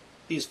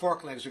these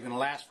fork legs are going to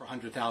last for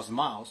 100,000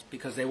 miles,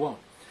 because they won't.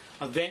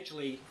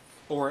 Eventually,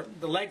 or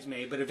the legs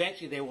may, but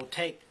eventually they will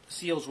take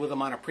seals with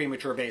them on a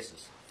premature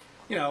basis.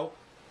 You know,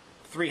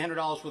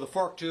 $300 worth of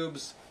fork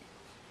tubes,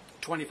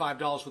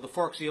 $25 worth of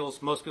fork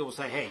seals. Most people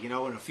say, hey, you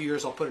know, in a few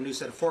years I'll put a new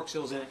set of fork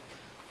seals in it.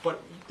 But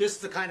this is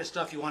the kind of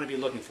stuff you want to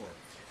be looking for.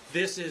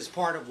 This is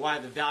part of why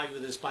the value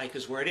of this bike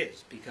is where it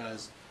is,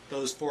 because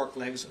those fork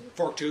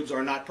tubes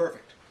are not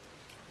perfect.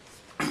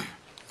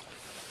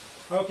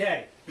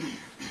 Okay.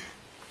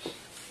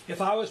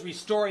 If I was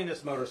restoring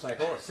this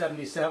motorcycle, a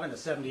 77, a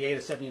 78,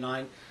 a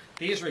 79,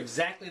 these are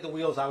exactly the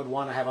wheels I would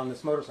want to have on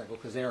this motorcycle,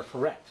 because they are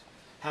correct.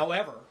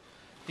 However,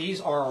 these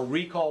are a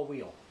recall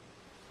wheel.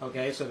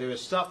 Okay, so there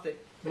is stuff that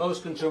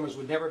most consumers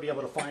would never be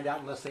able to find out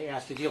unless they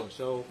ask the dealer.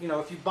 So, you know,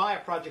 if you buy a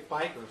project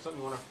bike or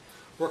something you want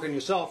to work on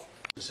yourself,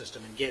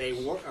 system and get a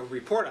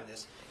report on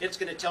this, it's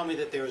going to tell me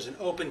that there is an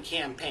open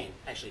campaign.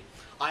 Actually,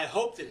 I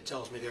hope that it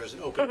tells me there is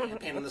an open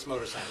campaign on this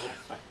motorcycle.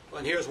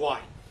 And here's why.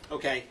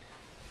 Okay,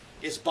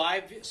 it's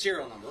by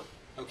serial number.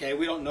 Okay,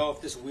 we don't know if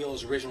this wheel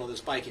is original to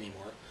this bike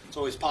anymore. It's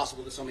always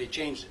possible that somebody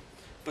changed it.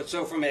 But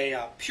so from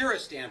a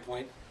purist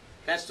standpoint,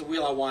 that's the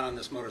wheel I want on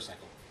this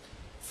motorcycle.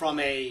 From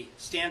a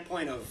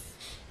standpoint of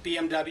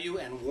BMW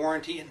and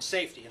warranty and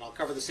safety, and I'll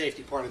cover the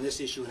safety part in this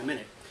issue in a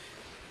minute,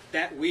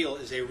 that wheel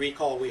is a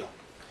recall wheel.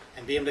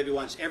 And BMW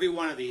wants every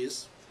one of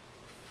these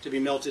to be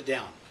melted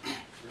down.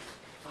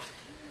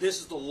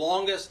 This is the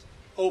longest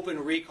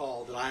open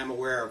recall that I am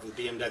aware of with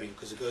BMW,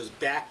 because it goes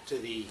back to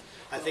the,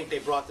 I think they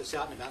brought this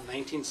out in about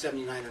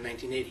 1979 or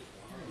 1980.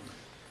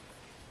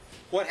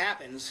 what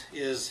happens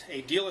is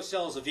a dealer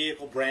sells a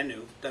vehicle brand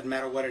new, doesn't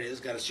matter what it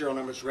is, got a serial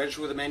number, it's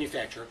registered with the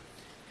manufacturer,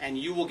 and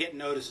you will get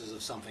notices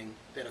of something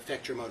that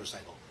affect your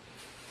motorcycle.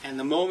 And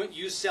the moment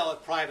you sell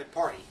it private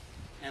party,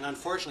 and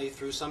unfortunately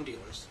through some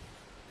dealers,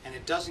 and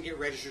it doesn't get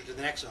registered to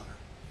the next owner,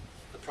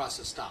 the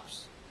process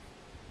stops.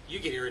 You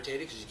get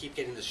irritated because you keep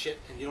getting this shit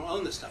and you don't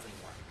own this stuff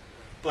anymore.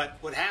 But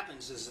what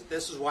happens is that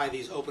this is why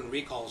these open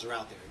recalls are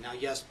out there. Now,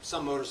 yes,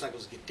 some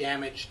motorcycles get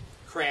damaged,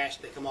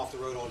 crashed, they come off the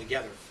road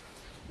altogether.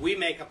 We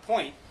make a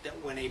point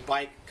that when a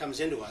bike comes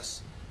into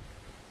us,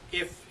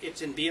 if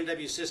it's in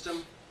BMW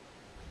system,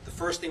 the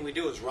first thing we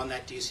do is run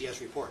that DCS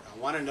report. I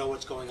want to know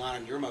what's going on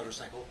in your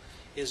motorcycle.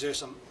 Is there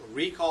some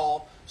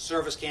recall,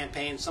 service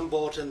campaign, some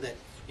bulletin that,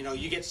 you know,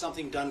 you get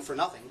something done for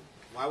nothing?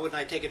 Why wouldn't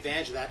I take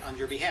advantage of that on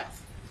your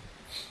behalf?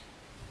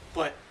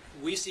 But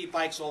we see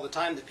bikes all the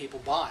time that people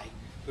buy.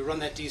 We run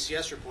that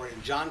DCS report,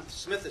 and John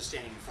Smith is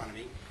standing in front of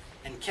me,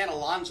 and Ken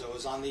Alonso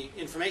is on the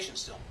information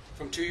still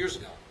from 2 years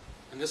ago.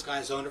 And this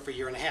guy's owned it for a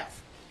year and a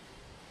half.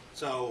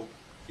 So,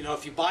 you know,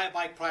 if you buy a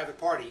bike private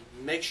party,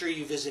 make sure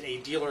you visit a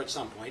dealer at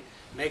some point.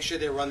 Make sure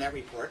they run that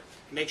report.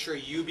 Make sure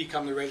you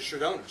become the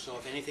registered owner. So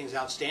if anything's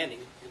outstanding,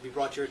 it'll be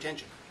brought to your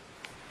attention.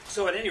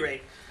 So at any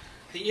rate,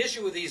 the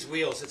issue with these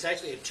wheels, it's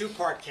actually a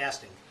two-part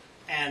casting.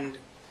 And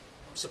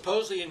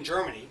supposedly in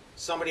Germany,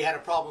 somebody had a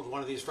problem with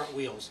one of these front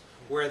wheels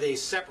where they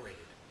separated.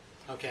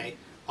 Okay?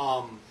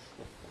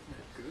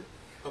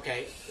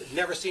 Okay,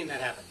 never seen that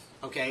happen.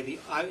 Okay,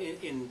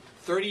 in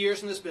 30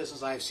 years in this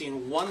business, I've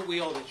seen one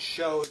wheel that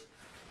showed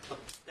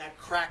that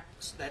crack,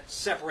 that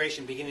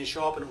separation beginning to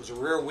show up, and it was a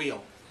rear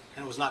wheel,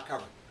 and it was not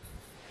covered.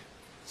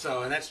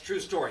 So, and that's a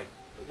true story.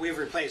 We've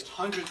replaced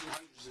hundreds and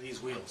hundreds of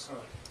these wheels.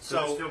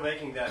 So they're still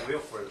making that wheel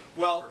for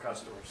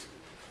customers.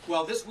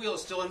 Well, this wheel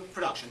is still in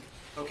production.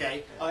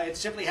 Okay, it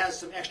simply has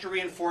some extra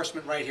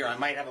reinforcement right here. I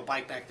might have a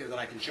bike back there that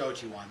I can show it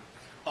to you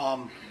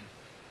on.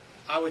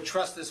 I would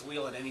trust this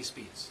wheel at any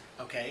speeds,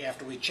 okay,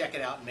 after we check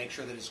it out and make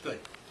sure that it's good.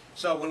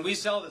 So when we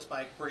sell this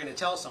bike, we're going to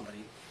tell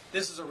somebody,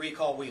 this is a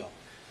recall wheel,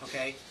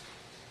 okay?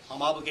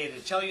 I'm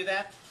obligated to tell you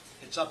that.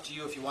 It's up to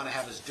you if you want to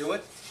have us do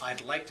it.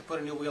 I'd like to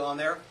put a new wheel on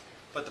there,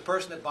 but the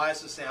person that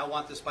buys this say, I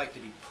want this bike to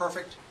be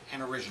perfect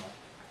and original.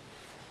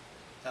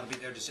 That'll be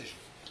their decision.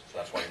 So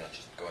that's why you're not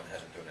just going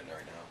ahead and doing it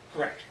right now?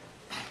 Correct.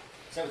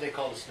 Is that what they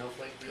call the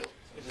snowflake wheel?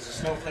 It is a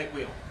snowflake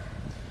wheel.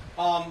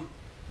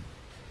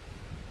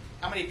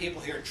 How many people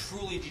here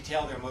truly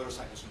detail their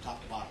motorcycles from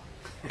top to bottom?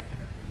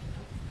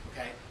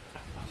 Okay.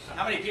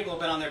 How many people have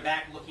been on their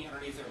back looking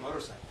underneath their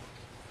motorcycle?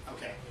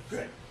 Okay,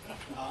 good.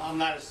 I'm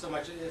not so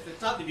much, if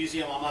it's not the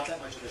museum, I'm not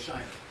that much of a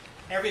shiner.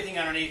 Everything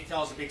underneath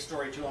tells a big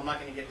story too. I'm not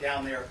going to get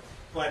down there,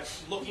 but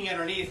looking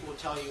underneath will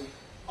tell you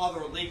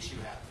other leaks you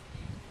have.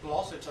 It will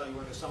also tell you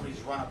whether somebody's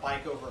run a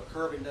bike over a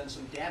curb and done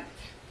some damage.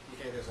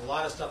 Okay, there's a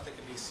lot of stuff that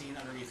can be seen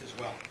underneath as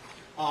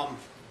well.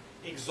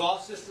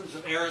 Exhaust systems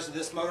of errors of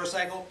this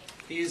motorcycle.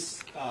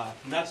 These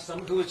nuts.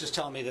 Who was just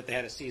telling me that they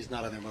had a seized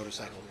nut on their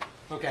motorcycle?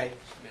 Okay.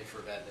 Made for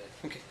a bad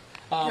day. Okay.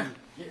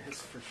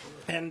 Yes, for sure.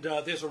 And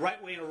there's a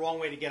right way and a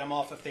wrong way to get them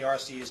off if they are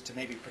seized to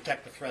maybe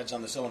protect the threads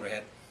on the cylinder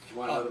head. If you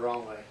want to go the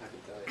wrong way,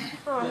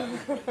 I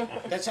can tell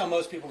you. That's how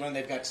most people when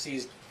they've got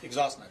seized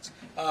exhaust nuts.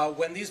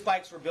 When these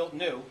bikes were built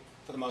new,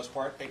 for the most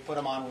part, they put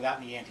them on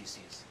without any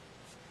anti-seize.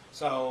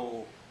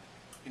 So,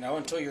 you know,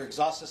 until your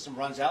exhaust system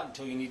runs out,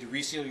 until you need to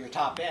reseal your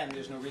top end,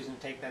 there's no reason to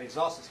take that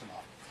exhaust system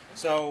off.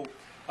 So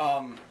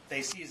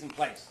they seize in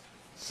place.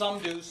 Some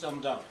do,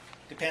 some don't.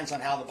 Depends on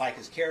how the bike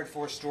is cared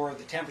for, stored,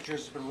 the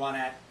temperatures it's been run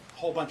at, a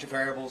whole bunch of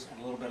variables, and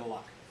a little bit of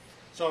luck.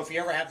 So if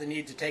you ever have the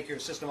need to take your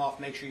system off,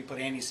 make sure you put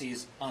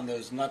anti-seize on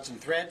those nuts and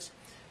threads.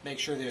 Make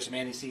sure there's some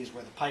anti-seize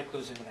where the pipe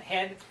goes into the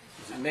head,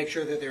 and make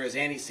sure that there is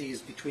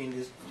anti-seize between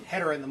the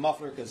header and the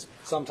muffler, because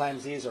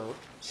sometimes these are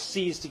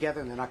seized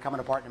together and they're not coming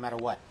apart no matter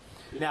what.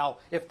 Now,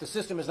 if the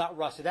system is not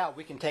rusted out,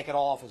 we can take it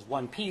all off as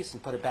one piece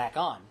and put it back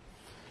on.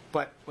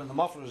 But when the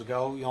mufflers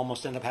go, you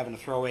almost end up having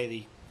to throw away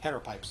the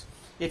header pipes.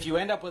 If you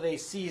end up with a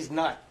seized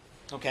nut,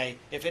 okay,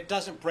 if it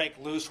doesn't break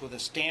loose with a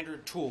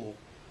standard tool,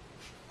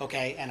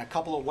 okay, and a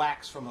couple of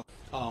whacks from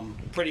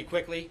pretty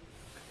quickly,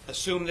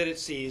 assume that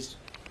it's seized.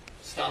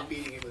 Stop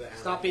beating it with a hammer.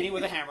 Stop beating it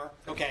with a hammer,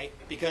 okay,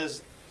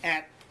 because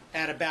at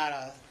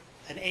about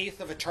an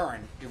eighth of a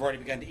turn, you've already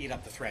begun to eat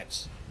up the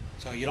threads.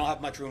 So you don't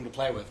have much room to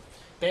play with.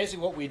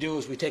 Basically what we do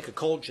is we take a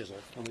cold chisel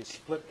and we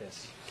split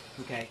this,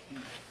 okay,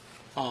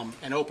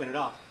 and open it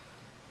up,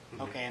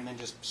 okay, and then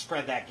just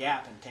spread that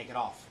gap and take it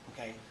off,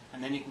 okay,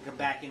 and then you can come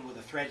back in with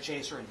a thread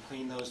chaser and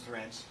clean those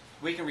threads.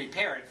 We can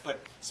repair it, but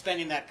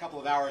spending that couple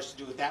of hours to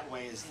do it that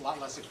way is a lot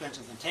less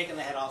expensive than taking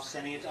the head off,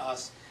 sending it to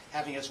us,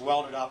 having it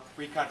welded up,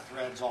 recut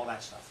threads, all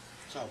that stuff.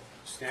 So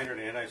Standard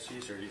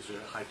anti-seize, or these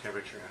are high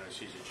temperature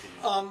anti-seize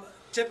that you use?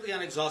 typically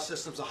on exhaust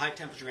systems, a high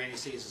temperature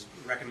anti-seize is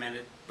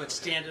recommended, but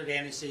standard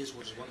anti-seize,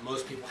 which is what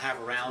most people have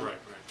around,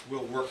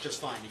 will work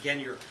just fine. Again,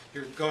 you're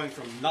going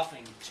from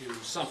nothing to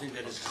something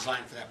that is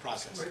designed for that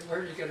process.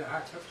 Where do you get a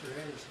high temperature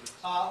anti-seize?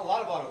 A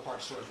lot of auto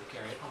parts stores will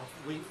carry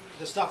it.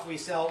 The stuff we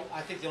sell,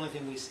 I think the only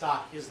thing we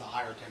stock is the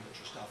higher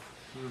temperature stuff.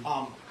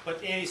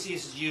 But AACs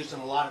is used in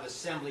a lot of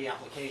assembly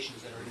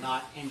applications that are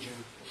not engine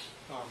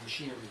or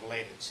machinery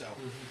related. So,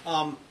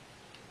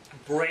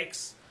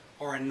 brakes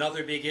are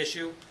another big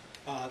issue.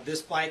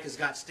 This bike has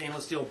got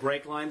stainless steel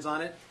brake lines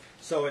on it.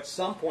 So at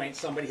some point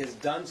somebody has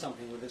done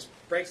something with this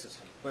brake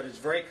system. But it's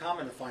very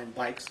common to find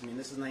bikes. I mean,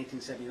 this is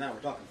 1979. We're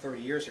talking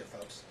 30 years here,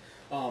 folks.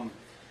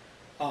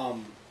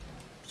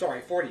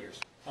 Sorry, 40 years.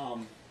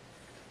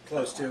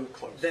 Close to.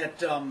 That,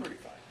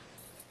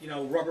 you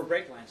know, rubber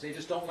brake lines. They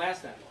just don't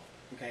last that long.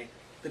 Okay.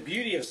 The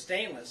beauty of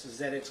stainless is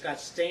that it's got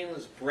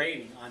stainless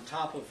braiding on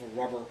top of a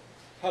rubber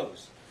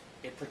hose.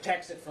 It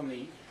protects it from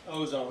the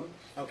ozone,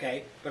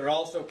 okay, but it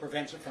also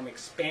prevents it from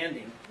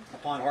expanding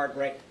upon hard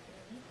braking.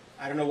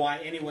 I don't know why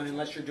anyone,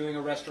 unless you're doing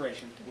a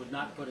restoration, would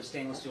not put a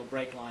stainless steel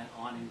brake line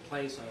on in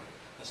place of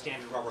a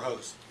standard rubber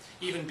hose.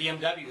 Even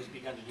BMW has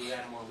begun to do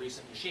that in more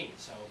recent machines.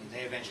 So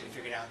they eventually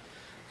figured out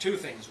two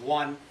things.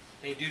 One,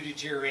 they do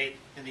deteriorate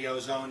in the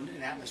ozone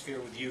and atmosphere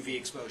with UV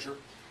exposure.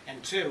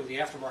 And two, the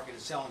aftermarket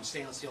is selling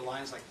stainless steel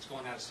lines like it's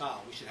going out of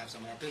style. We should have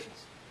some of that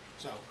business.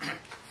 So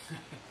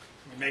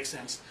it makes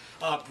sense.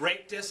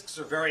 Brake discs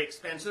are very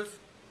expensive.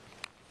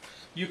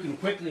 You can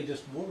quickly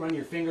just run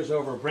your fingers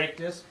over a brake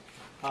disc.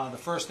 The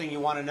first thing you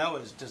want to know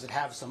is, does it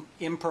have some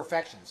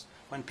imperfections?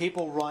 When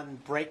people run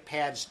brake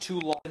pads too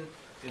long,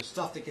 there's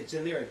stuff that gets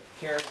in there, it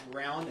carries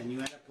around, and you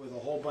end up with a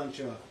whole bunch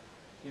of,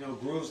 you know,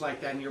 grooves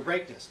like that in your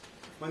brake disc.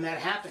 When that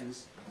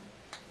happens,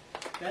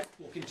 that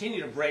will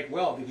continue to brake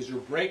well because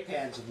your brake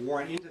pads have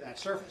worn into that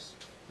surface.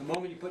 The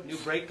moment you put new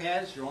brake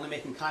pads, you're only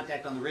making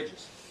contact on the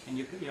ridges. And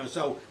you know,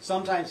 so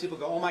sometimes people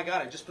go, oh my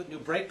God, I just put new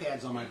brake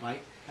pads on my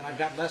bike, and I've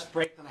got less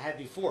brake than I had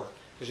before,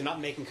 because you're not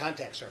making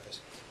contact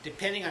surface.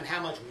 Depending on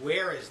how much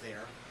wear is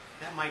there,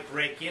 that might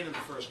break in the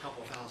first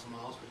couple of thousand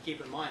miles, but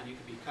keep in mind, you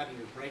could be cutting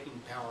your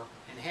braking power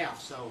in half.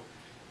 So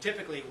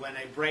typically, when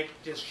a brake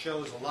disc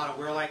shows a lot of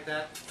wear like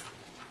that,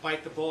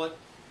 bite the bullet,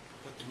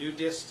 put the new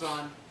discs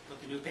on,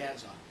 put the new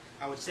pads on.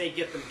 I would say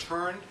get them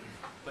turned,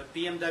 but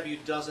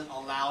BMW doesn't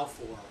allow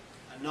for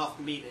enough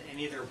meat in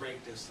any of their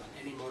brake discs on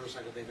any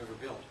motorcycle they've ever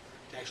built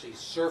to actually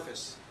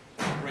surface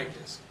the brake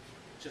disc.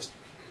 Just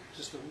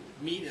the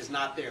meat is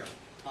not there.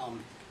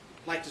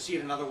 Like to see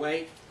it another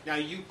way. Now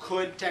you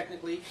could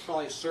technically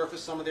probably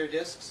surface some of their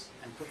discs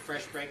and put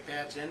fresh brake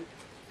pads in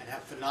and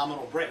have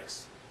phenomenal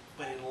brakes,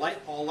 but in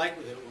all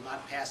likelihood it will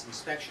not pass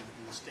inspection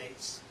in the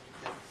states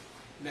that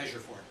measure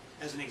for it.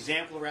 As an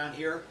example around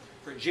here,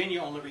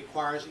 Virginia only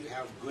requires that you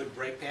have good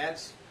brake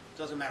pads. It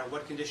doesn't matter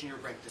what condition your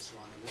brake discs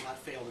are on, it will not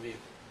fail the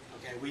vehicle.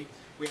 Okay,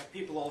 we have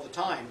people all the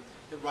time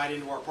that ride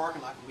into our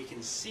parking lot and we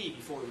can see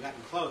before we've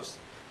gotten close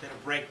that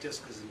a brake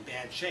disc is in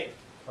bad shape.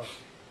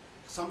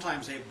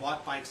 Sometimes they've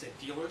bought bikes at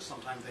dealers,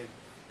 sometimes they've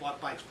bought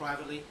bikes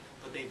privately,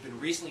 but they've been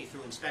recently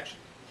through inspection.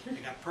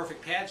 They got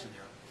perfect pads in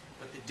there,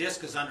 but the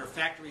disc is under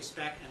factory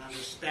spec and under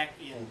spec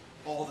in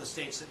all the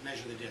states that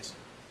measure the disc.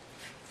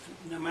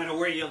 No matter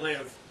where you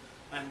live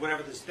and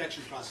whatever the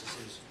inspection process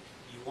is,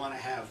 you want to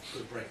have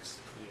good brakes.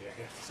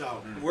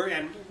 So we're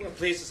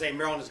pleased to say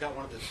Maryland has got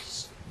one of the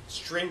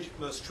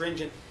most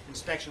stringent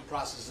inspection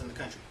processes in the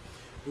country.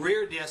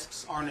 Rear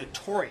discs are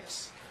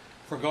notorious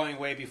for going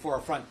way before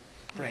front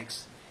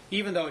brakes,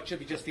 even though it should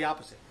be just the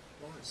opposite.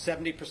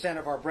 70%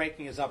 of our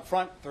braking is up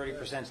front,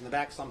 30% in the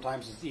back,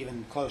 sometimes it's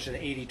even closer to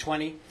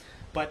 80-20.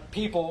 But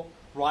people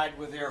ride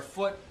with their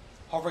foot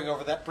hovering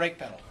over that brake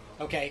pedal.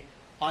 Okay,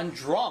 on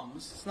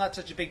drums, it's not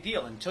such a big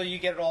deal. Until you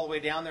get it all the way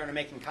down there and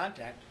making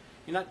contact,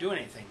 you're not doing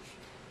anything.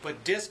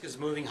 But disc is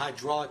moving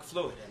hydraulic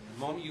fluid, and the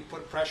moment you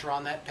put pressure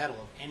on that pedal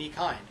of any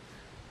kind,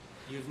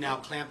 you've now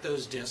clamped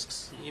those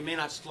discs. You may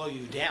not slow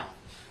you down,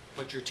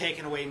 but you're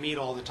taking away meat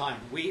all the time.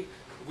 We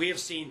have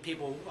seen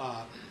people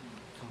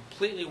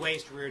completely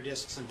waste rear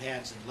discs and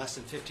pads in less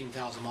than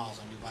 15,000 miles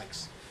on new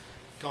bikes,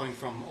 going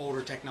from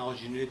older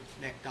technology to new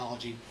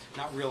technology,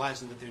 not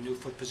realizing that their new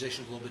foot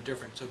position is a little bit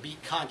different. So be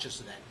conscious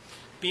of that.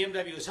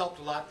 BMW has helped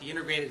a lot. The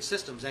integrated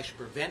systems actually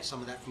prevent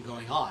some of that from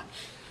going on,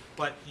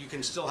 but you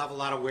can still have a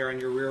lot of wear on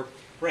your rear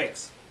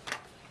brakes.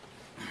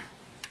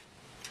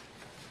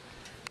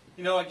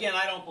 You know, again,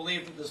 I don't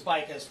believe that this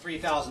bike has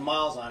 3,000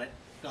 miles on it.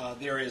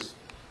 There is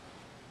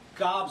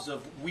gobs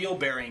of wheel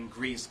bearing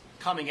grease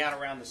coming out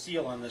around the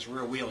seal on this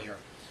rear wheel here.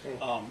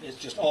 It's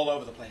just all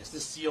over the place.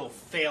 This seal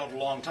failed a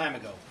long time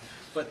ago.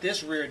 But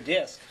this rear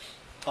disc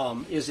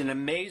is in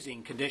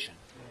amazing condition.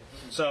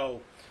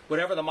 So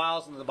whatever the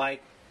miles on the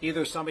bike,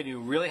 either somebody who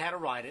really had to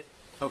ride it,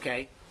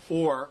 okay,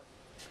 or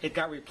it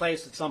got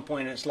replaced at some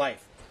point in its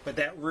life. But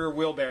that rear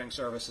wheel bearing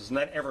service has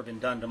not ever been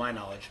done to my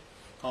knowledge,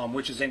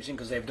 which is interesting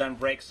because they've done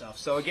brake stuff.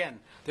 So again,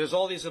 there's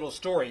all these little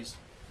stories.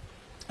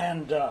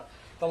 And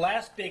the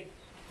last big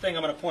thing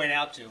I'm going to point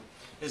out to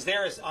is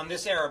on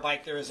this era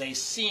bike, there is a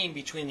seam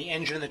between the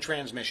engine and the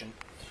transmission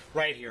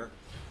right here.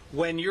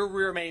 When your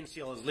rear main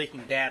seal is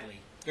leaking badly,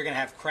 you're going to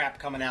have crap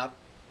coming out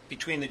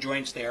between the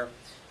joints there.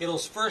 It'll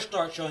first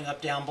start showing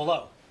up down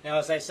below. Now,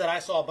 as I said, I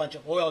saw a bunch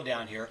of oil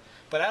down here,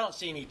 but I don't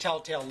see any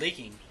telltale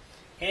leaking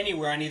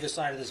anywhere on either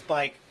side of this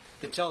bike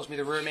that tells me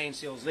the rear main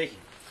seal is leaking.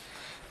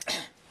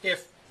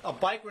 If a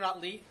bike were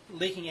not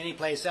leaking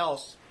anyplace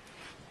else,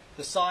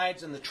 The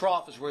sides and the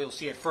trough is where you'll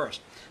see it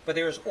first. But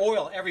there's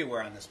oil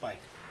everywhere on this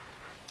bike.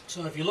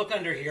 So if you look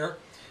under here,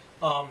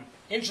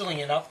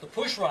 interestingly enough, the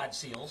push rod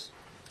seals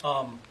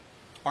are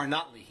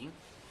not leaking,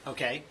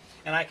 okay?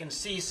 And I can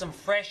see some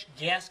fresh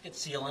gasket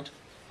sealant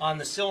on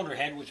the cylinder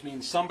head, which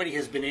means somebody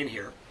has been in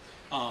here,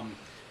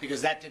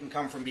 because that didn't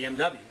come from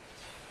BMW.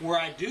 Where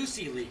I do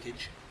see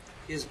leakage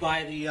is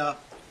by the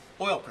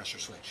oil pressure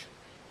switch,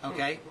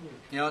 okay?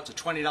 You know, it's a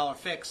 $20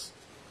 fix,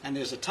 and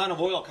there's a ton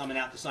of oil coming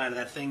out the side of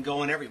that thing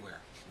going everywhere.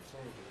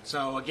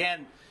 So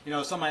again, you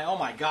know, somebody, oh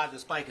my God,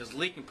 this bike is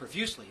leaking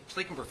profusely. It's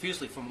leaking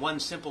profusely from one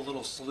simple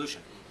little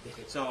solution.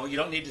 So you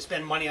don't need to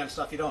spend money on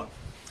stuff you don't.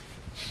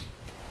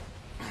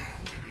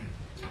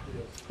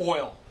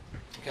 Oil,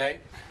 okay,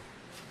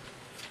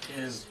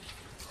 is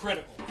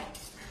critical.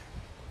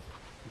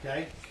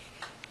 Okay,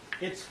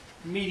 it's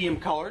medium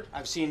colored.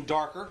 I've seen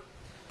darker,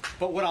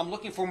 but what I'm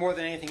looking for more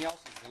than anything else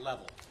is the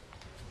level.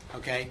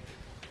 Okay,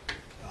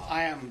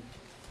 I am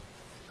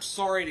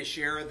sorry to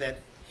share that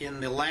in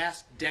the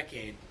last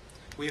decade,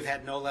 we've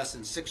had no less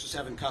than 6 or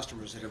 7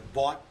 customers that have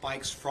bought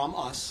bikes from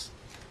us,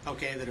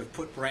 okay, that have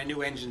put brand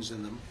new engines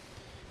in them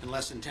in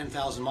less than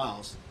 10,000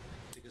 miles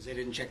because they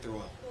didn't check their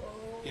oil.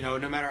 You know,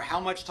 no matter how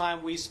much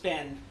time we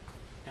spend,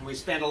 and we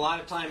spend a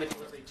lot of time at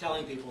delivery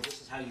telling people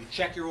this is how you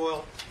check your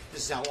oil,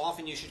 this is how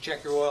often you should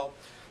check your oil.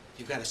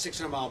 You've got a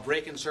 600-mile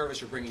break-in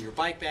service, you're bringing your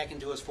bike back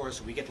into us for us,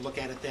 so we get to look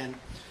at it then.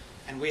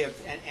 And we have,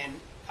 and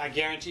I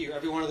guarantee you,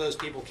 every one of those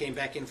people came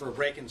back in for a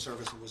break-in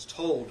service and was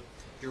told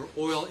your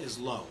oil is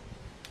low.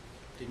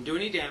 Didn't do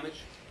any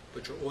damage,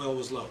 but your oil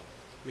was low.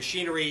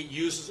 Machinery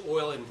uses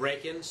oil in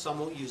break-in. Some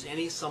won't use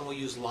any, some will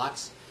use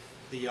lots.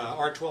 The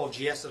R12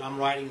 GS that I'm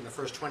riding in the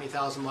first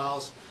 20,000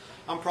 miles,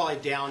 I'm probably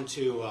down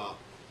to a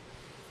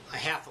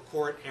half a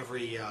quart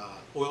every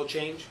oil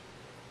change.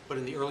 But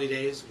in the early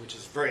days, which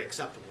is very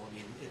acceptable, I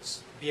mean,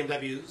 it's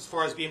BMW, as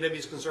far as BMW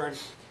is concerned,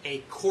 a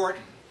quart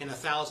in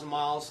 1,000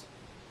 miles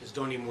is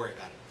don't even worry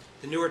about it.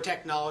 The newer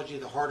technology,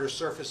 the harder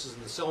surfaces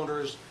in the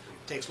cylinders,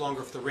 takes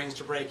longer for the rings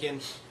to break in.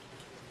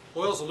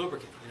 Oil's a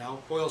lubricant, you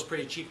know. Oil's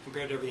pretty cheap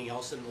compared to everything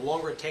else, and the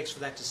longer it takes for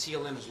that to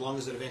seal in, as long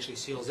as it eventually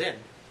seals in,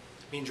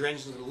 means your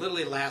engine's going to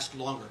literally last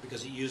longer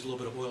because it used a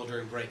little bit of oil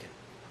during break-in.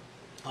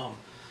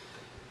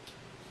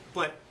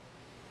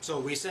 So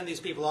we send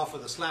these people off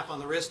with a slap on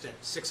the wrist at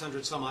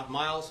 600 some odd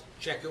miles,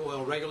 check your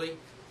oil regularly,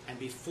 and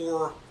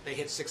before they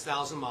hit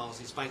 6,000 miles,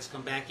 these bikes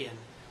come back in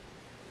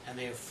and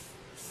they have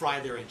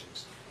fried their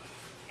engines.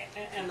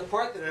 And the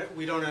part that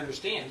we don't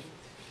understand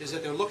is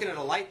that they're looking at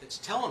a light that's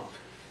telling them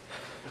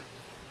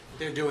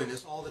they're doing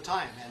this all the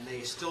time, and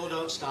they still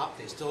don't stop,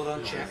 they still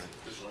don't check.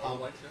 Is it oil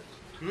like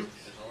that? Is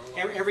oil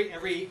like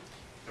Every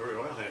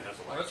oil hand has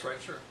a Oh, light. that's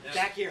right, sure. Yeah.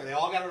 Back here, they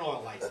all got an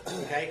oil light,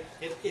 okay?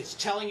 It's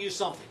telling you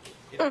something.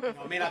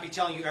 It may not be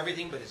telling you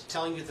everything, but it's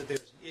telling you that there's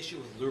an issue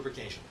with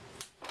lubrication.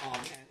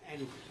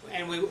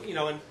 And we, you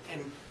know,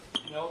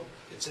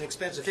 it's an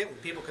expensive hit when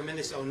people come in.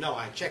 They say, "Oh no,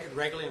 I check it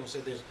regularly," and we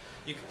say,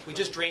 "We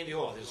just drained the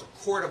oil. There's a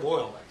quart of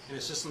oil in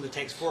a system that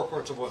takes 4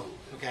 quarts of oil."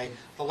 Okay,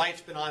 the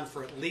light's been on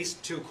for at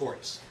least 2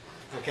 quarts.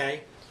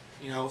 Okay,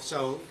 you know,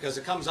 so because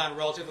it comes on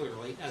relatively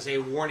early as a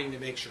warning to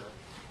make sure.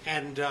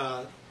 And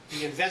the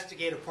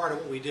investigative part of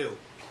what we do,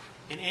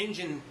 an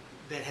engine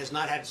that has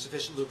not had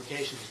sufficient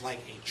lubrication is like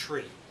a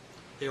tree.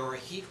 There are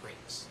heat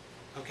rings,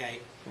 okay?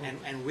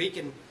 And we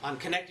can, on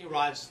connecting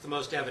rods, it's the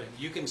most evident.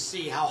 You can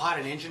see how hot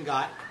an engine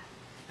got,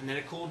 and then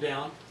it cooled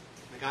down,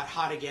 and it got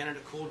hot again, and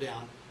it cooled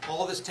down.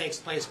 All this takes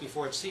place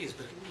before it seizes,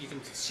 but you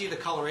can see the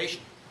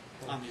coloration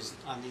on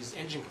these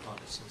engine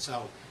components. And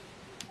so,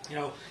 you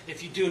know,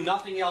 if you do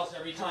nothing else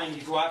every time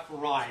you go out for a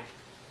ride,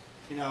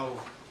 you know,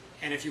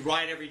 and if you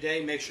ride every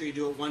day, make sure you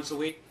do it once a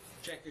week.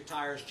 Check your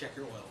tires, check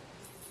your oil.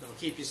 It'll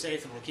keep you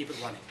safe and it'll keep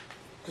it running.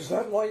 Does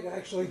that light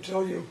actually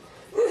tell you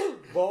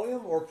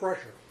volume or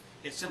pressure?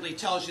 It simply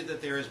tells you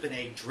that there has been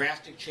a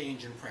drastic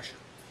change in pressure.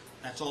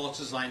 That's all it's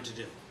designed to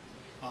do.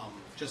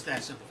 Just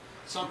that simple.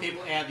 Some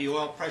people add the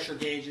oil pressure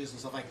gauges and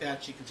stuff like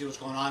that, so you can see what's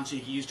going on, so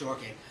you can use to,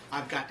 okay,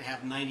 I've got to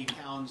have 90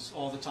 pounds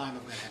all the time,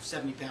 I've got to have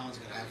 70 pounds,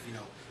 I've got to have, you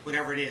know,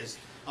 whatever it is.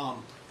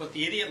 But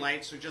the idiot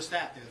lights are just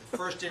that. They're the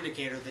first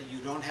indicator that you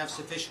don't have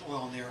sufficient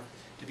oil in there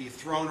to be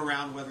thrown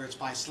around, whether it's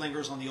by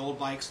slingers on the old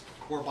bikes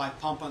or by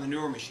pump on the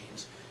newer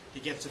machines, to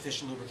get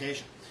sufficient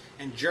lubrication.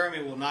 And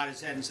Jeremy will nod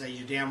his head and say,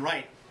 "You're damn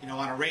right. You know,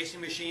 on a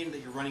racing machine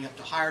that you're running up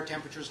to higher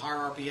temperatures, higher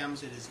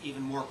RPMs, it is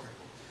even more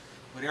critical.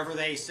 Whatever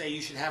they say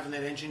you should have in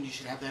that engine, you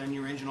should have that in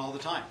your engine all the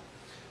time."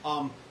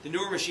 The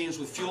newer machines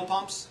with fuel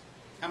pumps,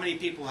 how many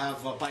people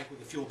have a bike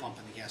with a fuel pump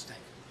in the gas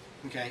tank?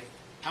 Okay.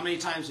 How many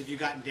times have you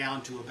gotten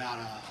down to about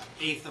an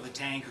eighth of a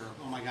tank, or,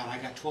 oh my God, I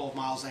got 12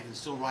 miles, I can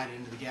still ride it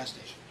into the gas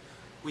station?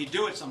 We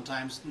do it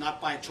sometimes, not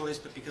by choice,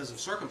 but because of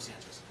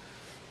circumstances.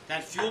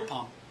 That fuel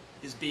pump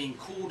is being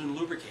cooled and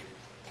lubricated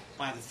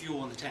by the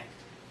fuel in the tank.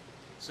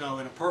 So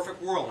in a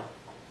perfect world,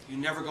 you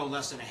never go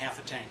less than a half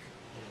a tank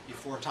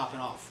before topping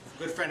off. A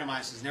good friend of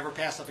mine says, never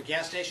pass up a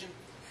gas station,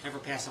 never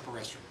pass up a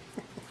restaurant.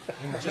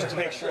 Just to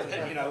make sure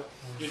that, you know,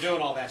 you're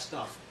doing all that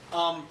stuff.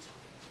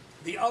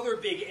 The other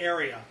big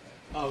area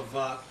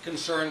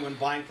concern when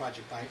buying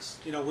project bikes.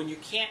 You know, when you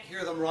can't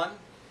hear them run,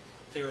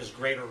 there is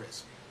greater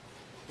risk.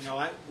 You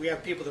know, we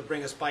have people that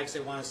bring us bikes they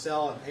want to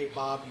sell, and hey,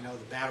 Bob, you know,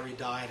 the battery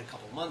died a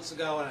couple of months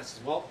ago, and I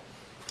said, well,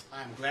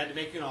 I'm glad to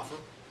make you an offer.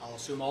 I'll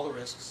assume all the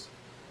risks.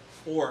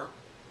 Or,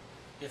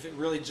 if it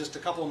really just a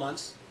couple of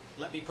months,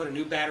 let me put a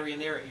new battery in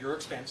there at your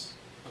expense,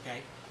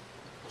 okay?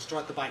 We'll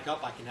start the bike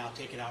up. I can now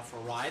take it out for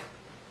a ride,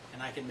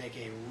 and I can make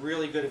a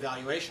really good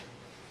evaluation.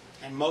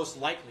 And most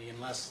likely,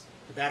 unless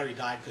the battery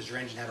died because your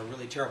engine had a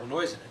really terrible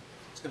noise in it,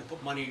 it's going to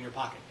put money in your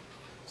pocket.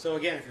 So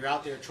again, if you're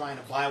out there trying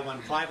to buy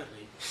one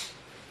privately,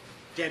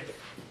 dead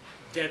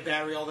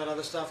battery, all that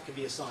other stuff could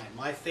be a sign.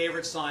 My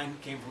favorite sign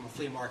came from a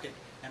flea market,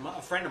 and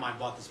a friend of mine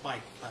bought this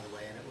bike, by the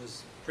way, and it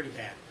was pretty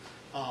bad.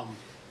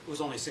 It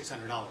was only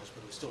 $600, but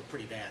it was still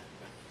pretty bad.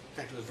 In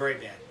fact, it was very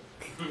bad.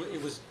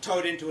 It was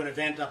towed into an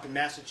event up in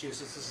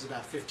Massachusetts. This is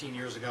about 15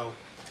 years ago.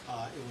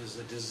 It was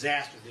a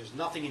disaster. There's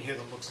nothing in here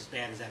that looks as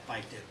bad as that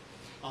bike did.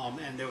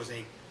 And there was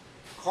a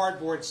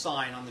cardboard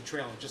sign on the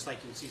trailer, just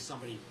like you would see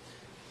somebody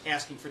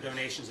asking for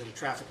donations at a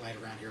traffic light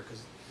around here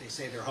because they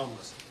say they're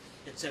homeless.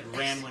 It said,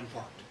 ran when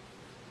parked.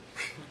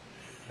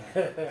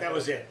 That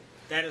was it.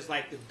 That is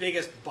like the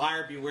biggest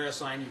buyer beware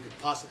sign you could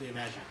possibly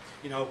imagine.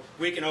 You know,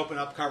 we can open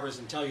up covers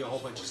and tell you a whole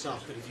bunch of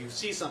stuff, but if you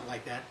see something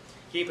like that,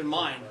 keep in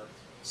mind,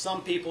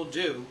 some people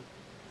do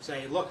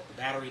say, look, the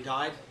battery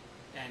died,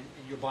 and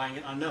you're buying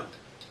it unknown.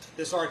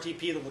 This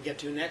RTP that we'll get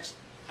to next,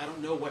 I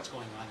don't know what's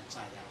going on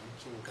inside that one,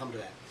 so we'll come to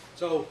that.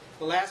 So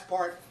the last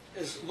part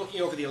is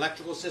looking over the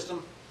electrical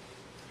system.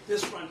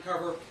 This front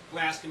cover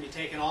glass can be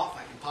taken off.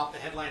 I can pop the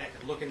headlight, I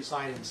can look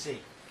inside and see.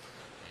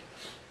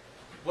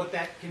 What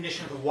that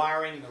condition of the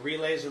wiring and the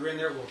relays are in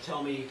there will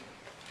tell me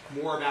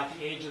more about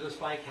the age of this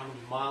bike, how many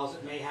miles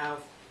it may have.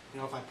 You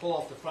know, if I pull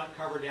off the front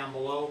cover down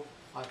below,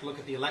 I can look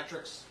at the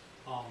electrics.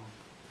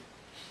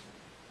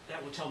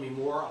 That will tell me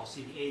more. I'll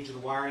see the age of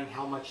the wiring,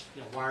 how much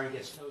wiring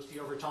gets toasty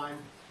over time.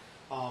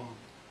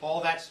 All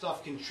that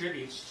stuff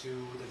contributes to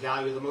the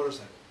value of the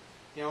motorcycle.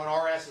 You know, an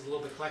RS is a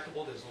little bit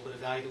collectible. There's a little bit of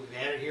value that we've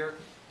added here.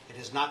 It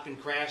has not been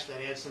crashed.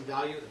 That adds some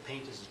value. The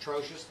paint is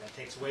atrocious. That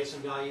takes away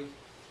some value.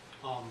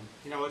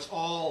 You know, it's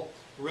all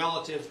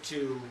relative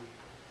to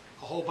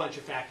a whole bunch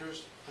of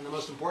factors. And the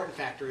most important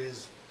factor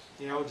is,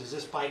 you know, does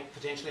this bike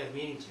potentially have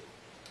meaning to you?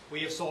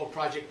 We have sold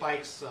project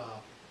bikes.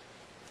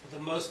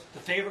 The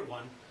favorite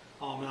one,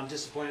 and I'm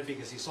disappointed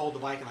because he sold the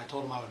bike and I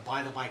told him I would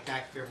buy the bike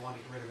back if he ever wanted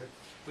to get rid of it.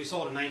 We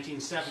sold a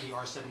 1970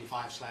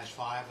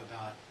 R75/5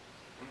 about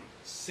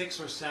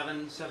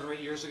 7 or 8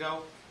 years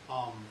ago.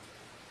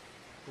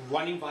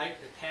 Running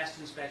bike that passed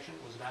inspection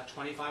was about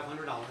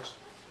 $2,500.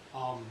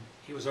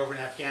 He was over in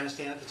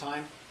Afghanistan at the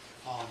time,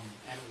 and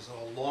it was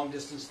a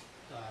long-distance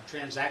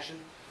transaction.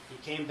 He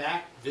came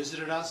back,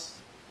 visited us.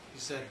 He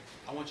said,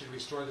 I want you to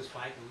restore this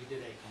bike, and we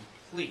did a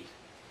complete,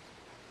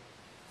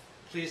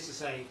 pleased to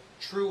say,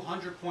 true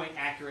 100-point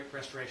accurate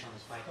restoration on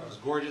this bike. It was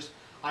gorgeous.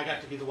 I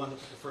got to be the one that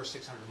put the first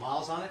 600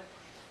 miles on it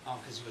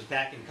because he was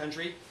back in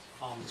country.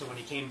 So when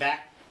he came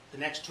back the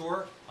next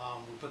tour,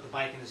 we put the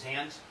bike in his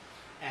hands,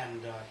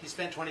 and he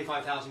spent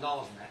 $25,000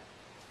 on that.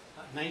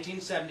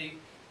 1970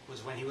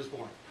 was when he was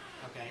born.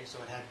 Okay,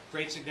 so it had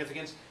great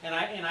significance, and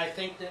I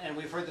think that, and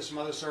we've heard this from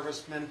other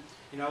servicemen.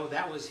 You know,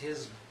 that was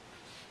his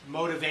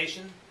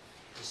motivation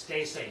to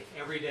stay safe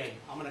every day.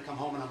 I'm going to come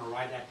home and I'm going to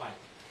ride that bike.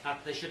 Not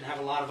that they shouldn't have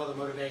a lot of other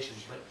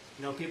motivations, but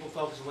you know, people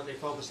focus on what they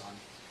focus on,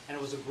 and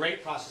it was a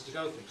great process to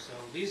go through. So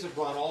these have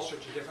brought all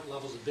sorts of different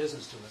levels of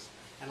business to us,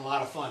 and a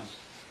lot of fun.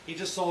 He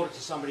just sold it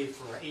to somebody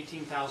for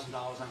 $18,000.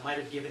 I might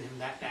have given him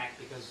that back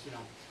because you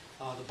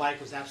know the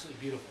bike was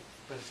absolutely beautiful.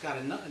 But it's got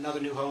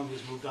another new home.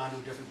 He's moved on to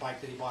a different bike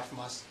that he bought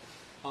from us.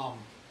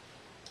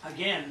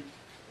 Again,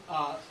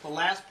 the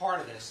last part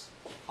of this,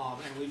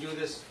 and we do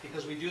this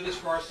because we do this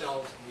for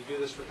ourselves and we do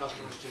this for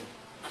customers too.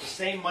 The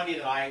same money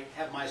that I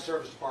have my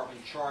service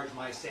department charge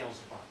my sales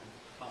department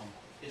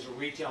is a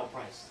retail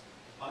price.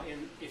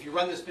 If you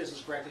run this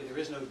business correctly, there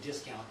is no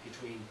discount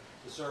between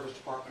the service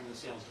department and the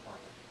sales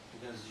department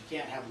because you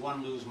can't have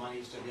one lose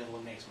money so the other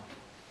one makes money.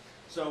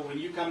 So when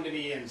you come to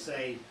me and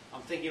say,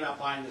 I'm thinking about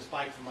buying this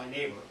bike from my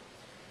neighbor,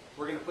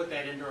 we're going to put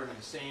that under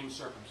the same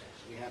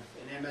circumstances. We have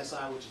an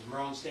MSI, which is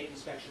Maryland State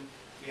Inspection.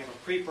 We have a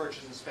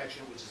pre-purchase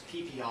inspection, which is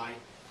PPI.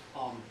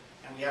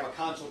 And we have a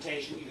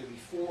consultation either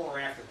before or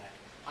after that.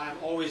 I'm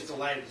always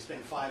delighted to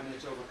spend 5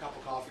 minutes over a cup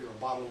of coffee or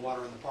a bottle of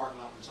water in the parking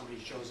lot when somebody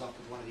shows up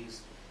with one of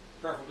these,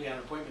 preferably on an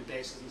appointment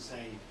basis, and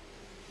say,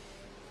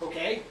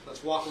 okay,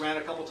 let's walk around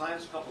a couple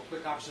times, a couple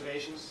quick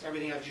observations.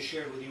 Everything I've just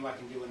shared with you I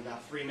can do in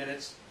about 3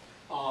 minutes.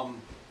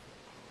 And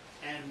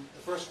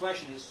the first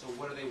question is, so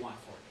what do they want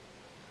for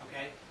it?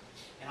 Okay?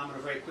 And I'm going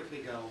to very quickly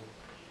go,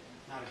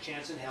 not a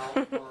chance in hell,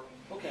 or,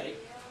 okay,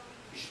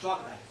 you should talk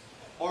about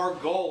it. Our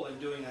goal in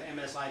doing an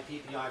MSI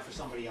PPI for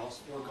somebody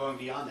else, or going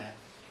beyond that,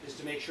 is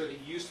to make sure that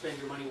you spend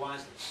your money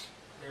wisely.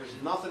 There's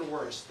nothing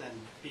worse than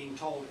being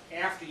told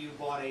after you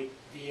bought a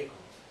vehicle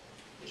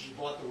that you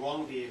bought the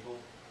wrong vehicle,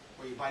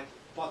 or you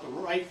bought the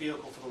right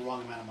vehicle for the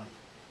wrong amount of money.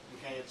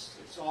 Okay,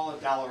 it's all a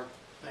dollar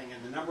thing,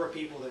 and the number of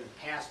people that have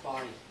passed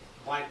by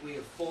bike we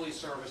have fully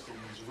serviced and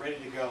is ready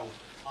to go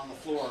on the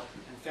floor,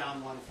 and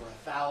found one for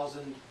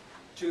 $1,000,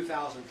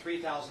 $2,000,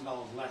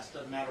 $3,000 less,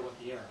 doesn't matter what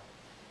the error.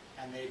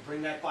 And they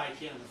bring that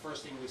bike in, and the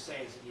first thing we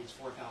say is it needs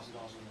 $4,000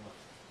 more.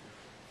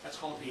 That's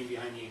called being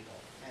behind the eight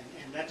ball.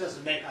 And that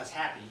doesn't make us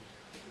happy.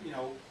 You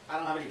know, I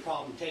don't have any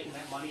problem taking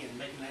that money and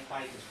making that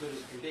bike as good as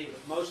it can be,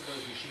 but most of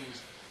those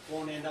machines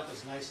won't end up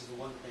as nice as the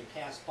one that they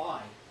pass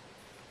by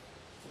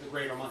for the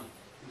greater money.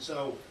 And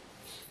so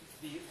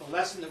the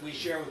lesson that we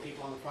share with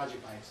people on the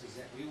project bikes is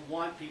that we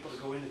want people to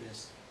go into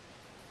this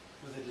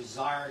with a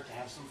desire to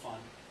have some fun,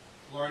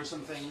 learn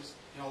some things.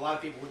 You know, a lot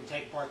of people wouldn't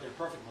take apart their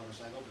perfect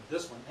motorcycle, but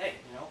this one, hey,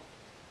 you know,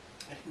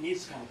 it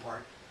needs to come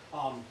apart.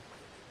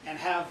 And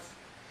have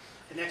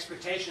an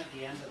expectation at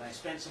the end that I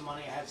spent some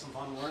money, I had some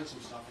fun, learned some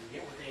stuff, and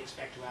get what they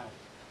expect to out of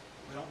it.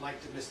 We don't like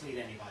to mislead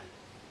anybody.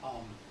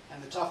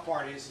 And the tough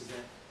part is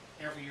that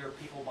every year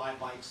people buy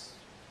bikes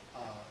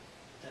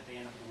that they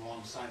end up on the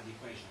wrong side of the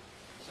equation.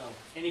 So,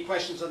 any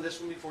questions on this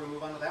one before we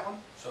move on to that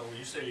one? So when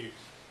you say you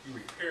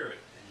repair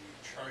it and you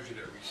charge it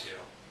at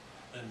retail,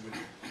 then would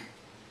you,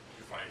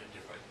 if I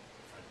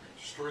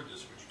destroyed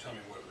this, would you tell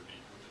me what it would be,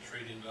 what the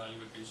trade-in value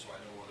would be, so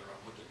I know whether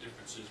what the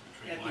difference is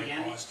between At my the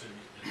end? cost and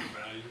the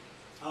value?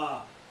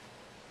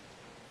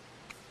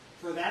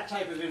 For that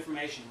type of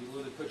information, we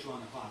literally put you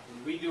on the clock.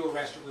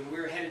 When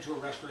we're headed to a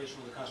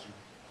restoration with a customer,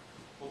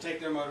 we'll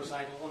take their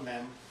motorcycle and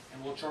them,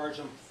 and we'll charge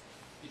them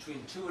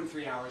between 2 and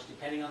 3 hours,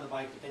 depending on the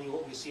bike, depending on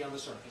what we see on the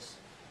surface,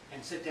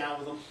 and sit down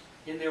with them.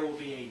 In there will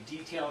be a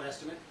detailed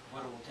estimate,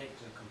 what it will take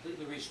to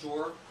completely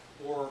restore,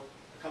 or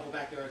a couple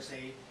back there would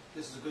say,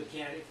 this is a good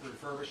candidate for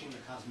refurbishing, the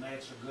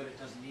cosmetics are good, it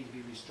doesn't need to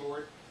be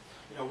restored.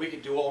 You know, we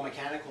could do all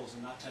mechanicals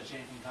and not touch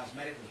anything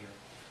cosmetically here.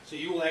 So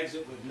you will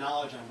exit with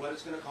knowledge on what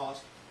it's going to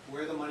cost,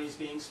 where the money is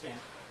being spent,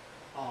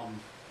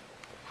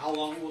 how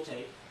long it will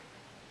take,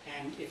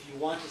 and if you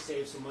want to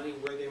save some money,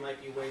 where there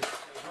might be ways to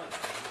save money.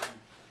 You can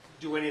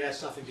do any of that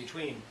stuff in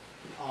between.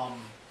 And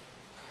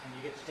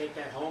you get to take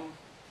that home.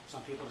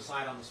 Some people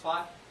decide on the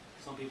spot.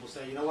 Some people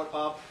say, you know what,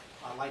 Bob,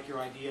 I like your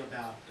idea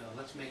about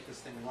let's make this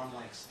thing run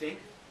like stink,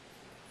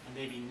 and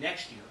maybe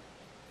next year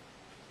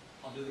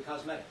I'll do the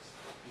cosmetics.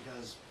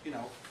 Because, you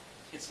know,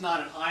 it's not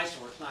an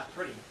eyesore, it's not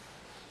pretty,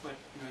 but,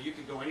 you know, you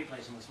could go any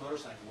place on this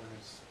motorcycle where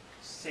it's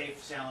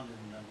safe, sound,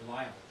 and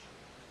reliable.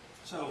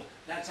 So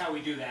that's how we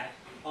do that.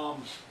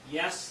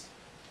 Yes,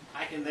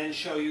 I can then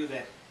show you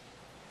that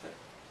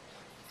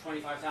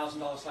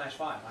 $25,000/5.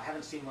 I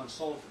haven't seen one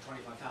sold for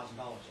 $25,000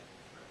 yet.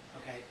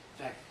 Okay,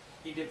 in fact,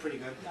 he did pretty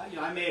good. You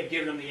know, I may have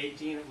given him the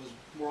 18. It was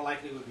more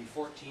likely it would be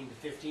 14 to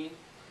 15,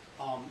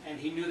 and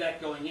he knew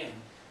that going in,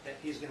 that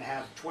he's going to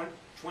have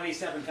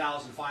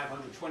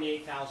 $27,500,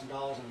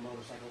 $28,000 in a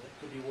motorcycle that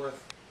could be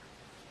worth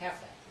half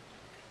that.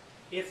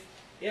 If,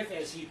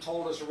 as he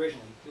told us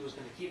originally, he was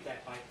going to keep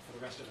that bike for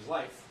the rest of his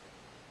life,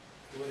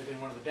 it would have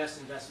been one of the best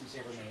investments he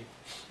ever made.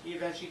 He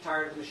eventually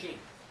tired of the machine.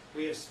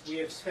 We have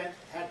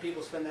had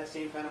people spend that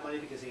same kind of money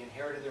because they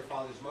inherited their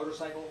father's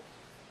motorcycle,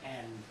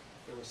 and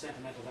there was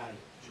sentimental value.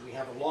 So we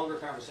have a longer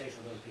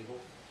conversation with those people.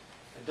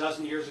 A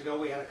dozen years ago,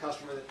 we had a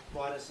customer that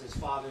brought us his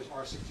father's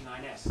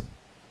R69S.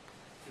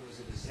 It was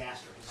a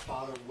disaster. His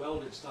father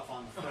welded stuff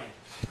on the frame.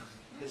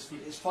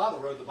 His father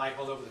rode the bike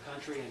all over the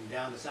country and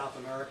down to South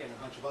America and a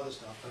bunch of other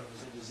stuff, but it